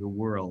ways of the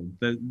world,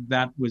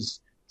 that was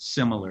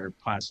similar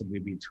possibly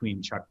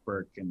between Chuck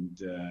Burke and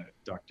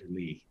Dr.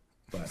 Lee.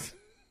 But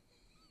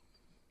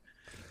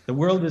the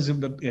world is a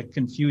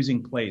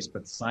confusing place,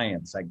 but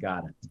science, I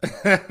got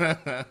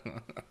it.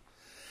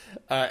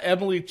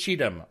 Emily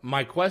Cheatham,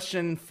 my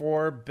question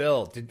for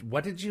Bill,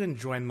 what did you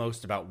enjoy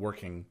most about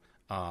working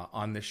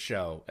on this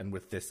show and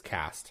with this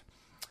cast?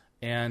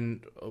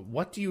 And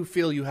what do you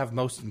feel you have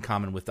most in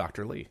common with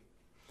Dr. Lee?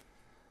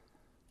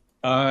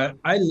 I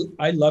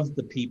loved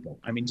the people.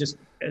 I mean, just,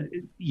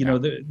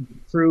 the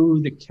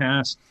crew, the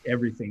cast,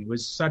 everything. It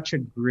was such a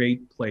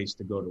great place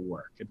to go to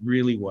work. It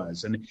really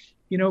was. And,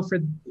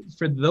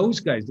 for those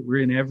guys that were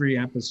in every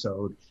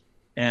episode,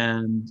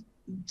 and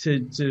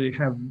to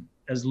have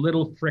as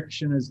little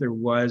friction as there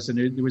was,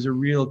 and there was a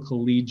real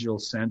collegial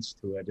sense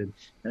to it, and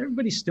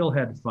everybody still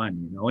had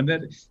fun, and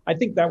that, I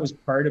think that was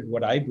part of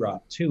what I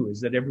brought too, is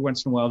that every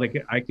once in a while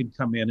I could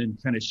come in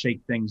and kind of shake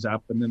things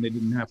up, and then they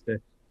didn't have to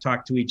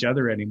talk to each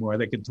other anymore.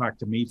 They could talk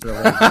to me for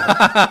a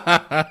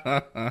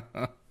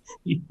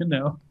little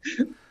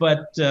bit.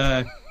 But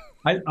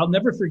I'll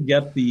never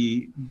forget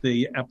the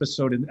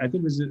episode, and I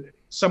think it was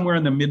somewhere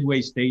in the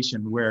Midway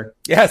Station where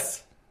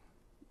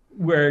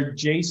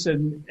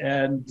Jason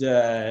and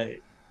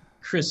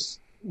Chris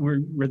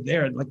were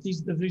there. Like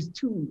these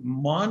two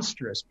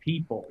monstrous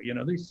people,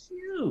 they're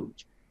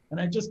huge. And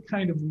I just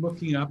kind of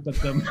looking up at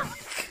them.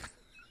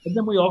 And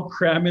then we all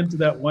cram into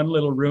that one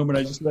little room, and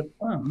I just went,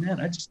 oh man,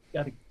 I just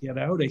got to get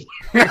out of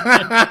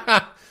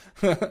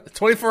here.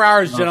 24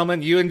 hours,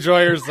 gentlemen. You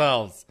enjoy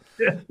yourselves.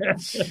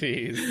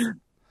 Jeez.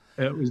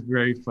 It was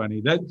very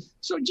funny. I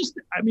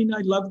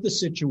love the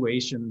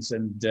situations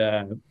and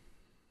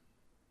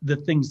the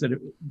things that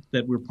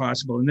were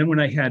possible. And then when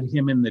I had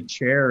him in the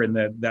chair in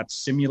that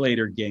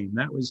simulator game,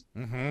 that was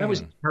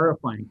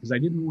terrifying, because I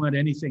didn't want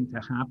anything to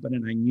happen,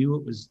 and I knew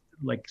it was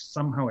like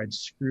somehow I'd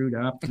screwed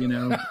up,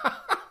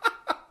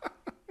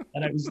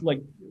 And I was like,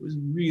 it was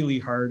really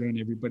hard on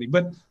everybody.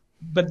 But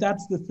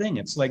that's the thing.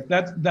 It's like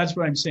that's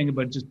what I'm saying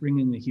about just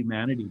bringing the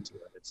humanity to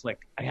it. It's like,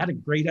 I had a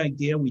great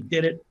idea, we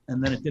did it,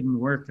 and then it didn't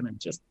work, and I'm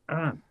just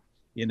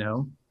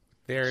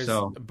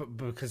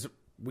because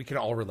we can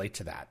all relate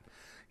to that.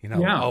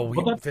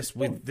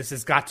 This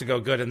has got to go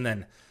good, and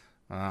then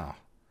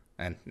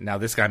and now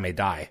this guy may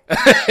die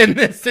in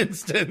this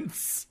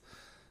instance.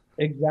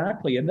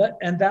 Exactly. And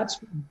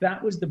that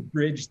was the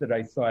bridge that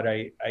I thought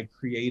I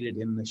created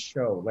in the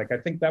show. Like, I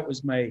think that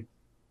was my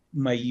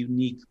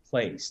unique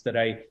place, that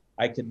I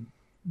could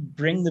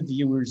bring the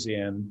viewers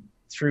in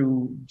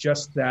through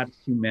just that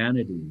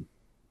humanity,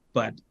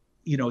 but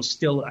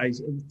still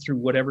through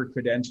whatever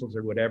credentials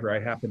or whatever I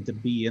happened to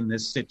be in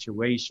this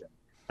situation.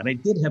 And I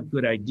did have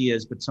good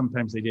ideas, but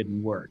sometimes they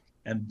didn't work.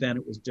 And then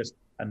it was just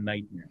a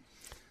nightmare,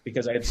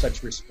 because I had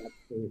such respect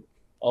for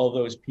all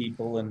those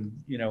people and,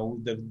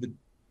 the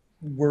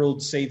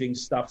world-saving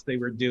stuff they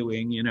were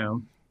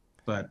doing,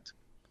 but...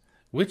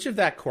 Which of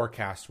that core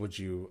cast would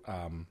you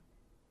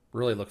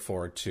really look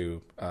forward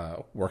to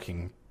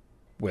working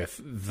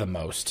with the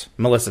most?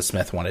 Melissa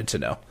Smith wanted to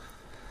know.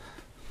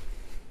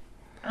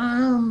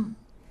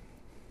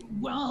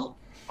 Well,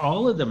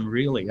 all of them,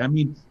 really. I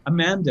mean,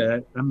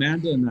 Amanda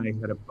and I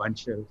had a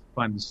bunch of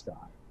fun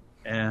stuff,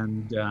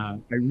 and I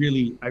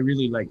really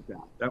liked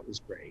that. That was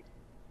great.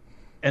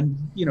 And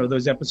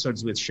those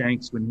episodes with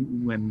Shanks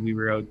when we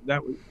were out,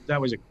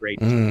 that was a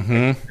great time.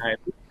 Mm-hmm.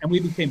 And we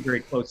became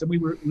very close. And we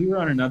were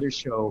on another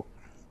show,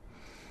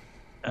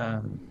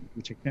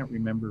 which I can't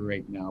remember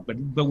right now,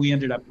 but we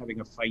ended up having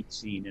a fight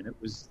scene, and it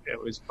was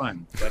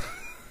fun. But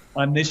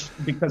on this,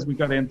 because we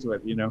got into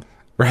it,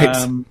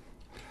 right.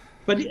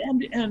 But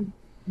and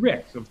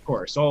Rick, of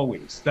course,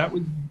 always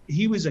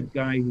he was a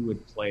guy who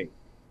would play,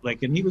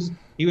 like, and he was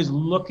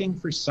looking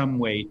for some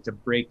way to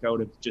break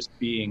out of just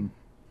being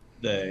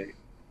the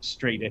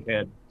straight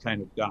ahead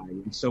kind of guy.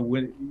 And so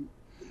when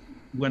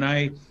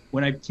I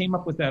came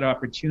up with that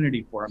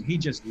opportunity for him, he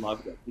just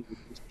loved it. He would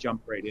just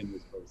jump right in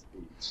with both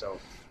feet. So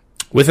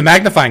with a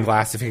magnifying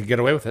glass, if he could get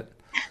away with it.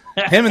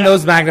 Him and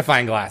those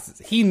magnifying glasses.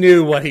 He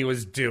knew what he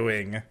was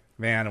doing.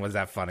 Man, was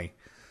that funny.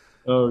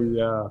 Oh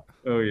yeah.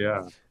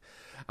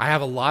 I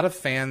have a lot of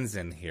fans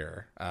in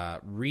here.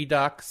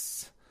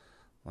 Redux.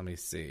 Let me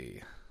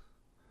see.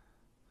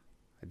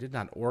 I did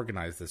not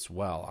organize this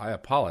well. I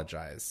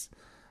apologize.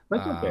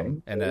 That's okay.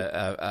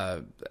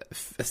 And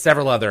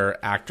several other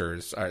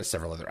actors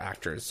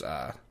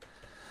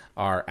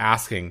are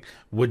asking,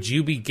 would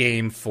you be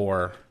game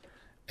for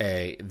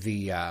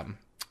Antonio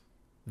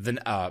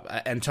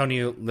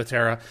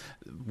Litera?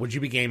 Would you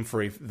be game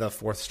for the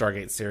fourth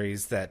Stargate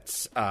series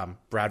that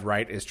Brad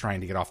Wright is trying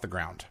to get off the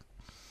ground?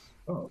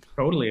 Oh,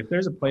 totally. If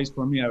there's a place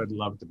for me, I would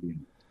love to be in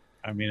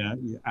it. I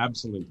mean,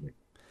 absolutely.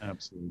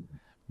 Absolutely.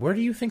 Where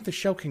do you think the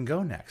show can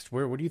go next?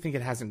 Where do you think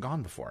it hasn't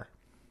gone before?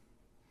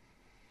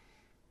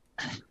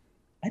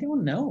 I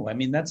don't know. I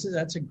mean, that's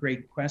a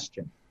great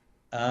question.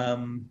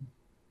 Where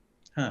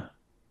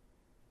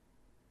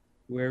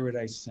would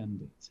I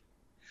send it?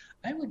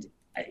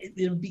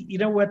 It'll be, you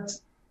know what?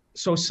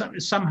 So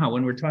somehow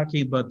when we're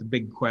talking about the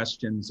big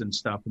questions and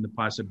stuff and the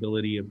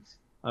possibility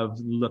of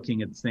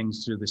looking at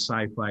things through the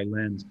sci-fi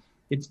lens,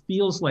 it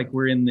feels like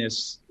we're in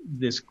this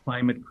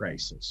climate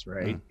crisis,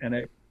 right?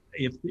 And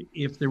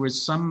if there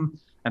was some,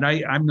 and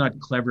I'm not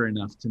clever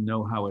enough to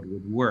know how it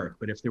would work,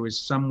 but if there was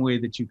some way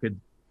that you could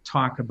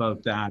talk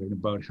about that and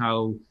about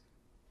how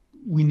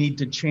we need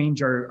to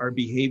change our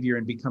behavior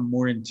and become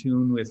more in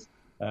tune with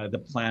the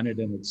planet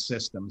and its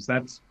systems,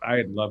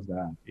 I'd love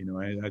that. You know,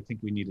 I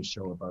think we need a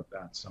show about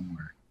that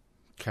somewhere.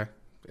 Okay,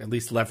 at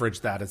least leverage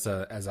that as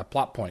a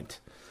plot point.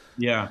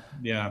 Yeah.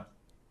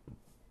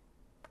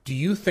 Do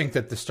you think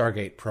that the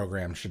Stargate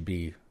program should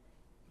be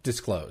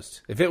disclosed?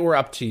 If it were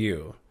up to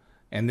you,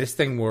 and this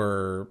thing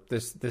were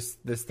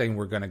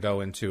going to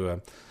go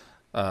into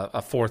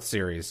a fourth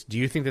series, do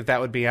you think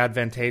that would be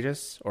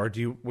advantageous, or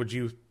would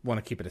you want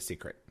to keep it a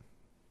secret?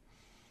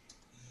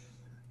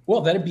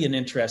 Well, that'd be an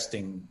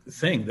interesting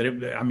thing.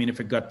 If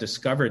it got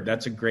discovered,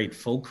 that's a great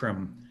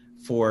fulcrum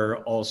for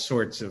all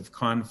sorts of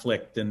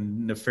conflict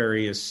and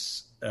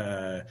nefarious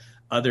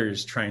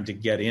others trying to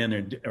get in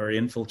or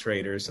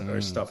infiltrators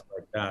or stuff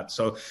like that.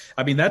 So,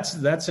 I mean,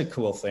 that's a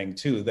cool thing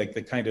too, like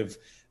the kind of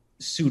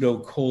pseudo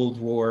Cold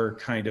War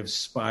kind of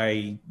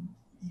spy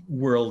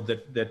world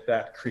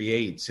that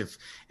creates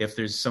if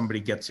there's somebody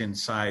gets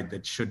inside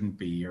that shouldn't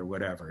be or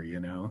whatever, you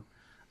know.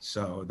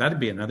 So that'd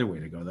be another way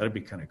to go. That'd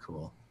be kind of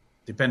cool,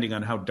 depending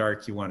on how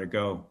dark you want to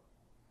go.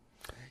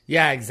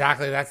 Yeah,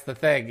 exactly. That's the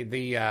thing.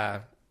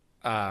 The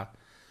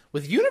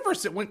with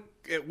Universe, it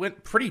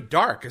went pretty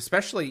dark,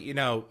 especially, you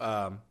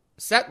know,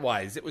 set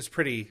wise. It was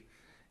pretty.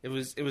 It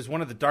was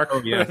one of the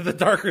darker the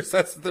darker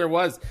sets that there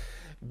was.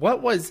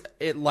 What was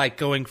it like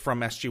going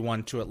from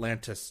SG-1 to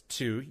Atlantis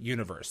to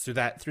Universe through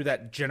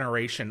that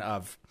generation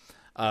of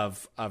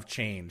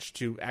change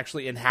to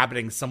actually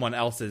inhabiting someone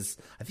else's?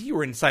 I think you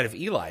were inside of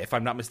Eli, if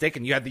I'm not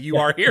mistaken. You had the "You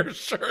Are Here"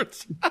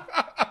 shirt.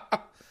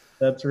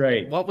 That's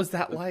right. What was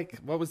that like?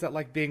 What was that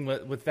like being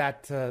with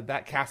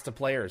that cast of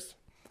players?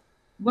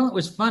 Well, it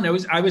was fun.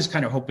 I was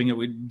kind of hoping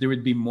there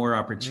would be more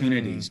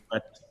opportunities,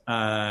 but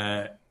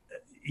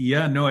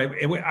yeah, no,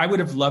 I would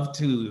have loved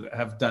to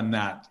have done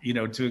that, you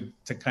know, to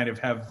kind of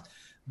have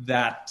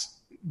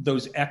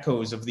those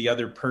echoes of the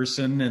other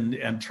person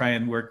and try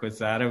and work with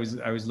that. I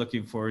was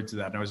looking forward to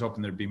that, and I was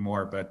hoping there'd be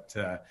more, but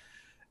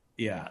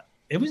yeah,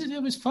 it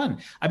was fun.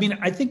 I mean,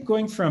 I think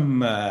going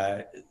from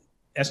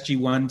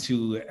SG-1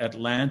 to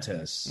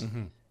Atlantis,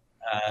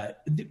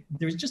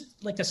 there's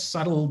just like a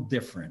subtle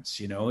difference,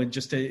 you know,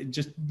 just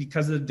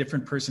because of the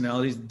different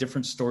personalities,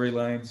 different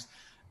storylines.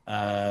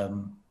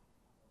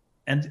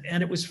 And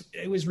it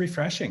was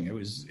refreshing. It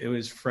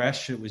was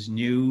fresh. It was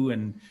new,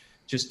 and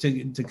just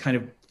to kind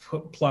of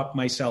plop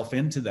myself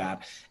into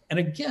that. And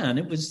again,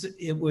 it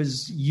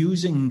was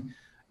using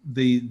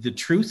the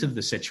truth of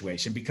the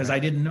situation, because I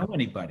didn't know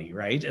anybody,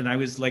 right? And I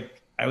was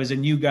a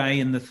new guy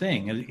in the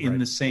thing, in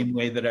the same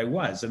way that I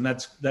was, and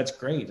that's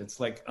great. It's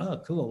like, oh,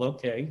 cool,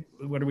 okay,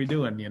 what are we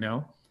doing, you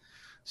know?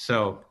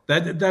 So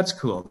that's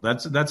cool.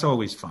 That's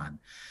always fun.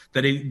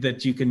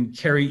 That you can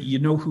carry, you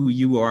know who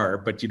you are,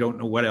 but you don't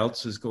know what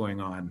else is going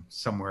on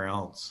somewhere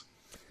else.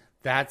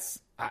 That's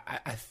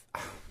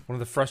one of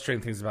the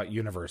frustrating things about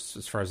Universe,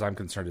 as far as I'm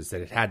concerned, is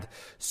that it had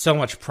so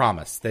much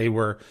promise. They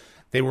were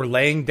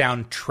laying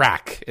down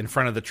track in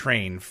front of the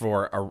train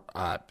for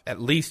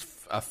at least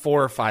a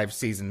 4 or 5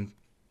 season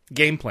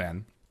game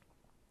plan,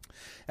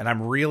 and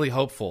I'm really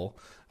hopeful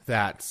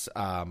that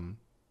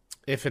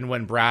if and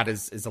when Brad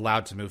is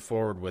allowed to move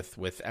forward with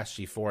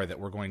SG4, that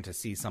we're going to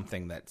see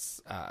something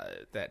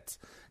that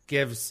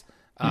gives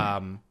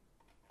some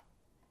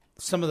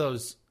of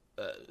those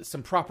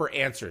some proper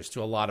answers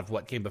to a lot of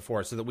what came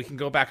before, so that we can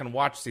go back and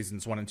watch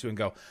seasons 1 and 2 and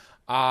go,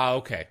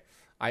 okay,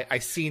 I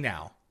see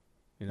now.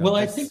 You know, well,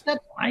 I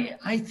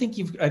think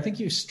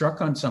you've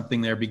struck on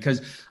something there,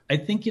 because I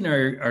think in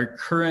our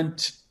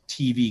current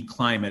TV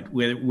climate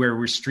where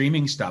we're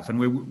streaming stuff and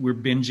we're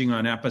binging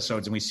on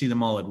episodes and we see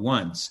them all at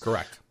once.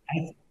 Correct.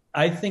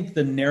 I think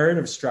the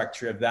narrative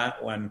structure of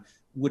that one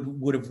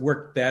would have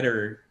worked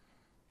better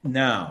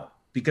now,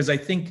 because I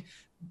think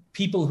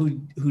people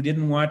who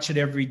didn't watch it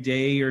every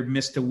day or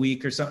missed a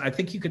week or something, I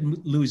think you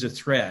could lose a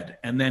thread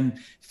and then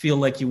feel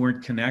like you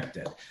weren't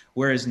connected.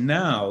 Whereas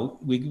now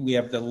we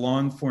have the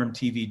long form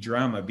TV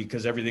drama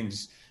because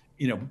everything's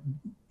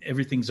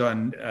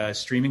on a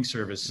streaming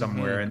service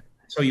somewhere. Mm-hmm. And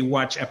so you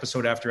watch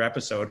episode after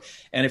episode.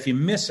 And if you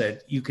miss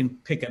it, you can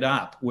pick it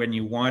up when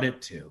you want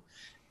it to.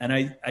 And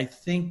I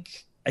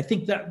think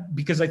that,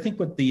 because I think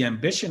what the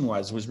ambition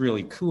was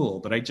really cool,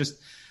 but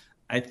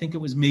I think it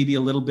was maybe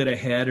a little bit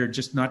ahead or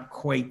just not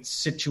quite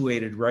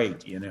situated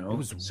right, It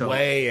was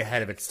way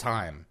ahead of its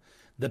time.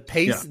 The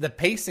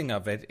pacing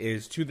of it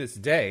is, to this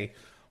day,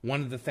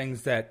 one of the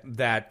things that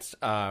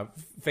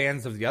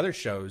fans of the other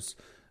shows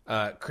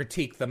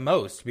critique the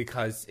most,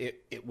 because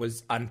it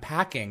was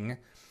unpacking.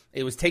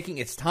 It was taking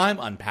its time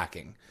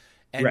unpacking.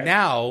 And right.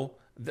 Now,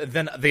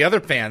 then the other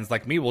fans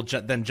like me will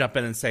then jump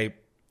in and say,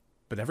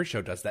 but every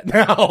show does that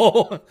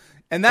now.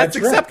 And that's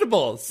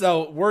acceptable. Right.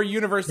 So were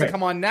Universe to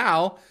come on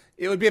now,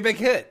 it would be a big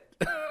hit.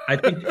 I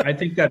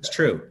think that's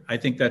true. I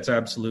think that's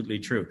absolutely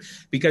true.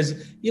 Because,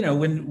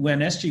 when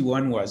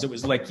SG1 it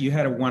was like you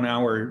had a 1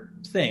 hour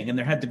thing and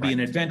there had to be an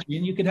adventure,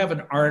 and you could have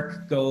an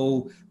arc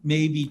go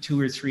maybe 2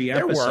 or 3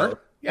 episodes. There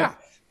were, yeah.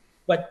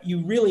 But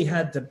you really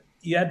had to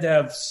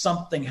have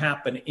something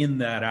happen in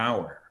that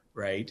hour,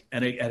 right?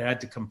 And it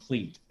had to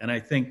complete. And I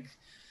think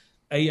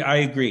I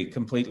agree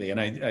completely. And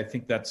I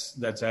think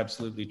that's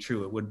absolutely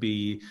true.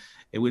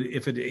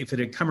 If it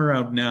had come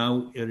around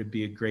now, it would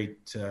be a great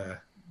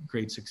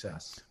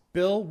success.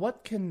 Bill,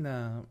 what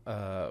can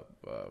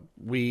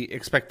we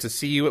expect to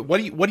see you? What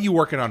are you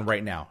working on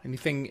right now?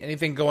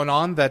 Anything going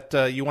on that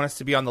you want us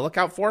to be on the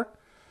lookout for?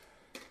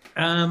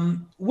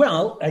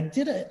 Well, I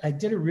did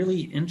a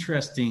really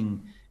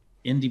interesting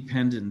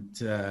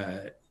independent.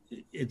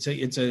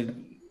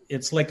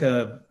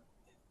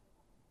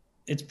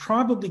 It's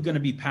probably going to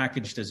be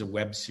packaged as a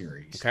web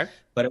series. Okay.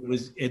 But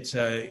it's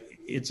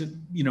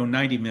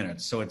 90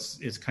 minutes, so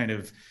it's kind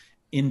of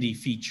indie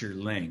feature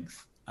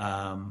length.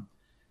 And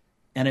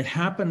it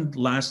happened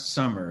last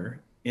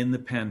summer in the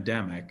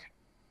pandemic,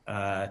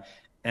 and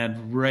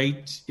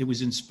it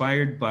was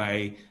inspired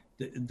by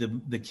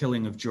the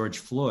killing of George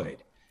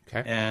Floyd.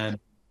 Okay. And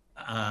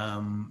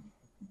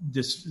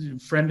this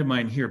friend of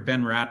mine here,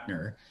 Ben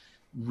Ratner,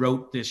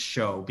 wrote this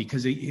show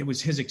because it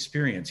was his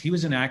experience. He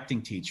was an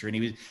acting teacher, and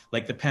he was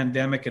like, the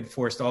pandemic had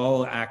forced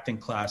all acting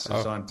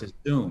classes onto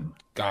Zoom.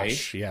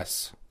 Gosh, right?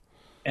 Yes.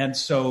 And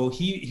so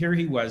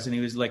he was, and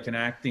he was like an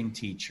acting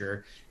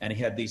teacher, and he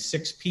had these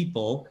 6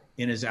 people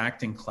in his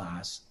acting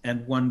class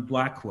and 1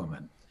 Black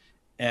woman.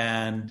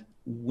 And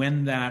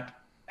when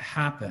that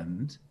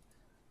happened,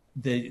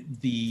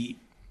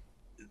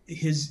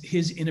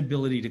 his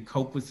inability to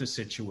cope with the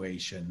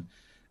situation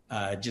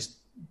just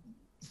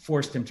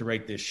forced him to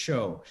write this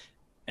show.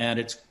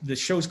 And the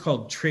show's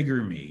called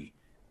Trigger Me.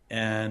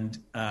 And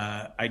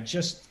I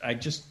just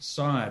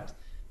saw it,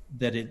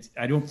 that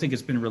I don't think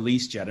it's been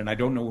released yet, and I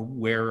don't know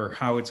where or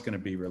how it's going to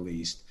be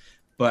released.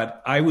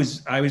 But I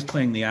was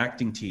playing the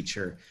acting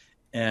teacher,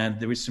 and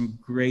there was some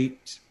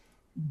great,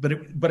 but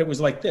it was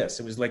like this.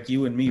 It was like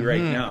you and me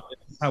right now.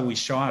 This is how we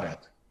shot it.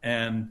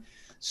 And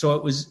so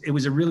it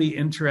was a really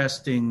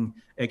interesting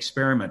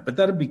experiment, but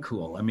that'd be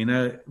cool. I mean,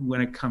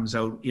 when it comes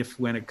out,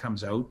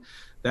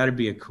 that'd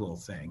be a cool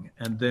thing.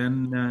 And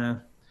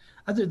then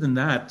other than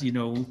that,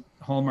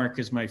 Hallmark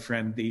is my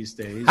friend these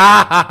days.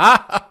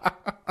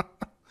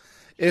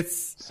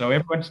 So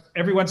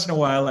every once in a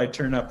while I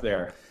turn up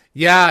there.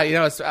 Yeah,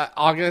 it's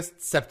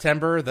August,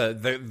 September,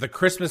 the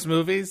Christmas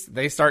movies,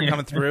 they start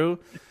coming through.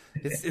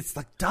 It's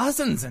like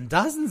dozens and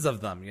dozens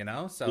of them,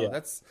 So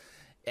that's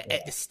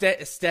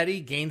steady,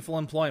 gainful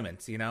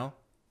employment,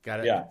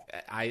 Got it. Yeah.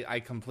 I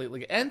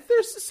completely, and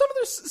there's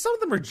some of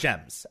them are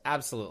gems,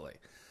 absolutely.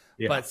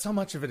 Yeah. But so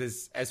much of it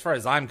is, as far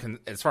as I'm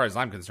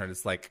concerned,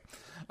 it's like,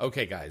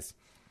 okay, guys,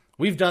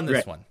 we've done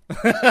this one.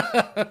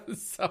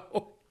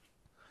 So.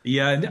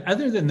 Yeah. And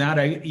other than that,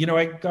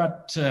 I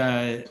got,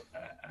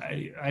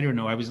 I don't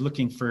know. I was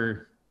looking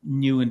for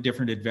new and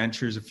different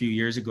adventures a few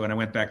years ago, and I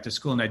went back to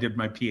school and I did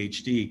my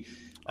PhD.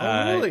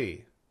 Oh,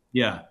 really?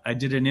 Yeah, I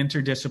did an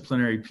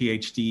interdisciplinary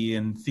PhD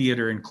in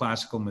theater and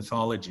classical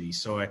mythology.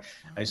 So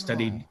I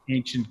studied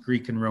ancient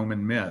Greek and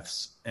Roman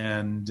myths,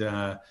 and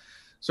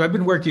so I've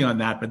been working on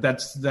that. But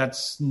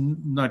that's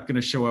not going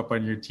to show up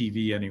on your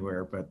TV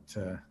anywhere. But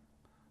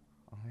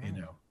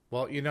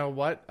Well, you know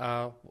what?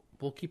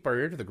 We'll keep our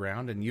ear to the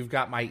ground, and you've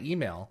got my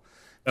email.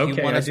 If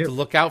you want us to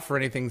look out for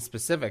anything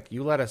specific,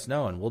 you let us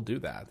know, and we'll do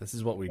that. This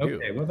is what we do.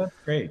 Okay, well, that's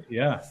great.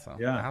 Yeah,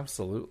 yeah,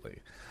 absolutely.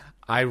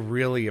 I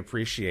really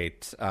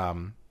appreciate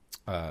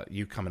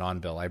you coming on,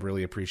 Bill. I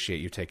really appreciate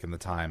you taking the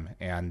time,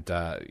 and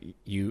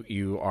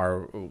you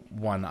are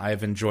one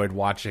I've enjoyed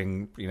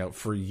watching,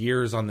 for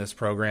years on this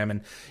program.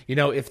 And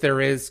if there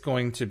is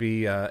going to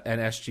be an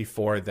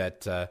SG4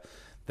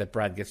 that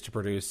Brad gets to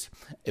produce,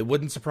 it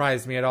wouldn't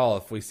surprise me at all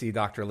if we see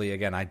Dr. Lee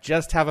again. I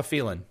just have a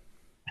feeling.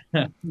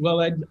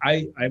 Well,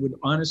 I would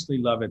honestly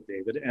love it,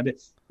 David. And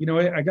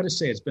I got to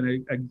say, it's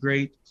been a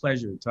great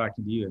pleasure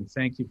talking to you, and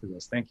thank you for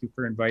this. Thank you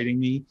for inviting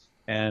me.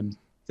 And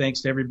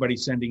thanks to everybody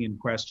sending in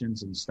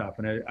questions and stuff.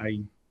 And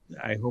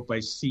I hope I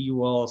see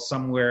you all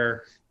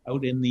somewhere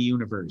out in the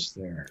universe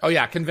there. Oh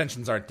yeah,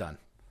 conventions aren't done.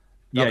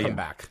 They'll come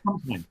back.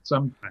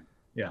 Sometime.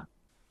 Yeah.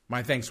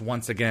 My thanks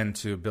once again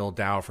to Bill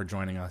Dow for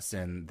joining us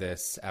in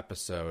this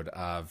episode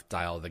of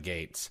Dial the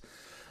Gate.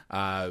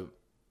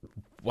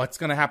 What's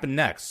going to happen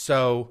next?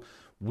 So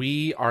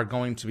we are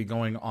going to be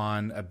going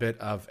on a bit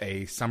of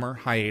a summer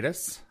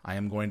hiatus. I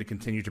am going to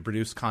continue to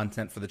produce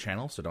content for the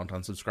channel, so don't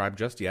unsubscribe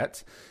just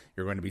yet.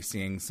 You're going to be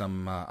seeing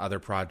some other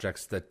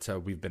projects that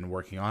we've been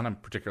working on. I'm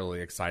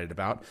particularly excited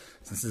about.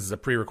 Since this is a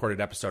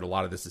pre-recorded episode, a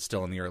lot of this is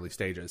still in the early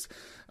stages.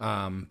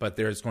 But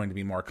there's going to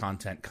be more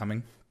content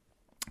coming.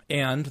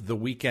 And the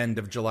weekend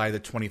of July the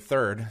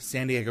 23rd,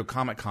 San Diego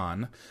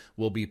Comic-Con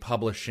will be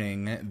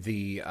publishing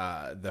the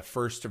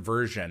first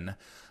version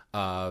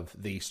of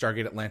the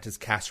Stargate Atlantis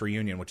cast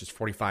reunion, which is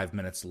 45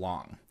 minutes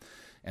long.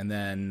 And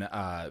then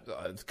a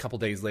couple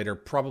days later,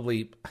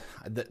 probably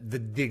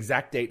the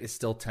exact date is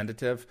still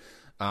tentative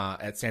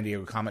at San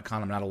Diego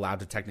Comic-Con. I'm not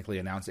allowed to technically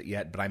announce it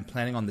yet, but I'm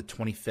planning on the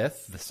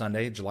 25th, the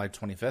Sunday, July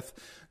 25th,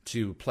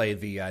 to play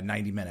the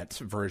 90-minute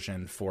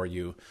version for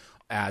you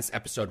as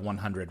episode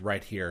 100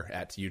 right here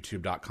at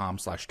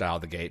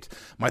youtube.com/dialthegate.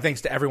 My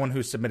thanks to everyone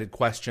who submitted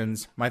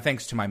questions. My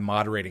thanks to my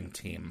moderating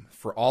team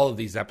for all of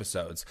these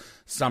episodes.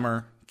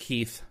 Summer,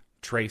 Keith,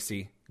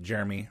 Tracy,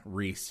 Jeremy,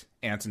 Reese,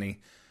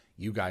 Anthony.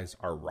 You guys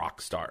are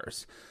rock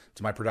stars.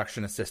 To my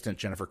production assistant,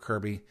 Jennifer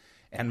Kirby,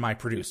 and my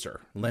producer,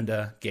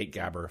 Linda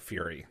Gategabber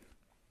Fury.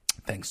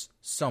 Thanks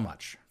so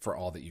much for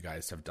all that you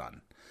guys have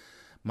done.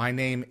 My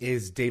name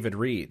is David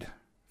Reed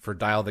for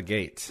Dial the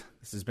Gate.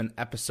 This has been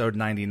episode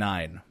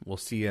 99. We'll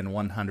see you in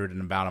 100 in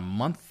about a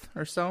month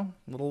or so,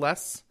 a little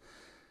less.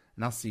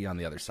 And I'll see you on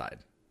the other side.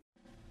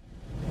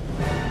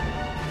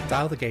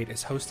 Dial the Gate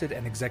is hosted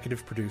and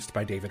executive produced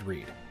by David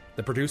Reed.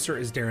 The producer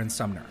is Darren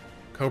Sumner.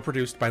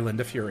 Co-produced by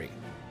Linda Fury.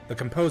 The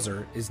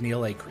composer is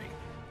Neil Acree.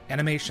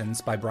 Animations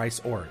by Bryce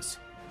Orrs.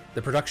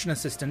 The production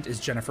assistant is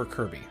Jennifer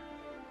Kirby.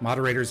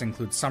 Moderators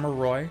include Summer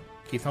Roy,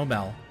 Keith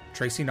O'Mell,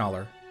 Tracy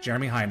Noller,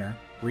 Jeremy Heiner,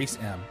 Reese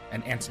M.,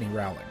 and Anthony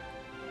Rowling.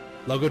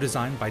 Logo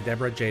design by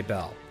Deborah J.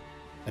 Bell.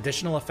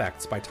 Additional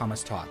effects by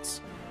Thomas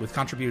Tots, with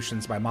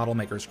contributions by model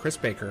makers Chris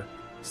Baker,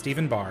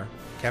 Stephen Barr,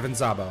 Kevin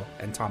Zabo,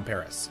 and Tom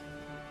Paris.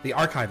 The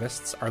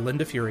archivists are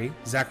Linda Fury,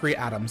 Zachary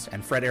Adams,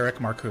 and Fred Eric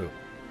Marcoux.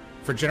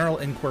 For general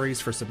inquiries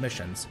for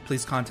submissions,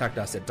 please contact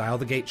us at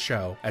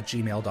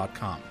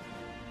dialthegateshow@gmail.com.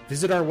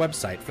 Visit our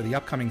website for the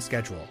upcoming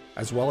schedule,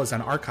 as well as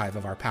an archive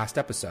of our past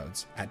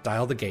episodes at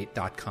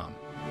dialthegate.com.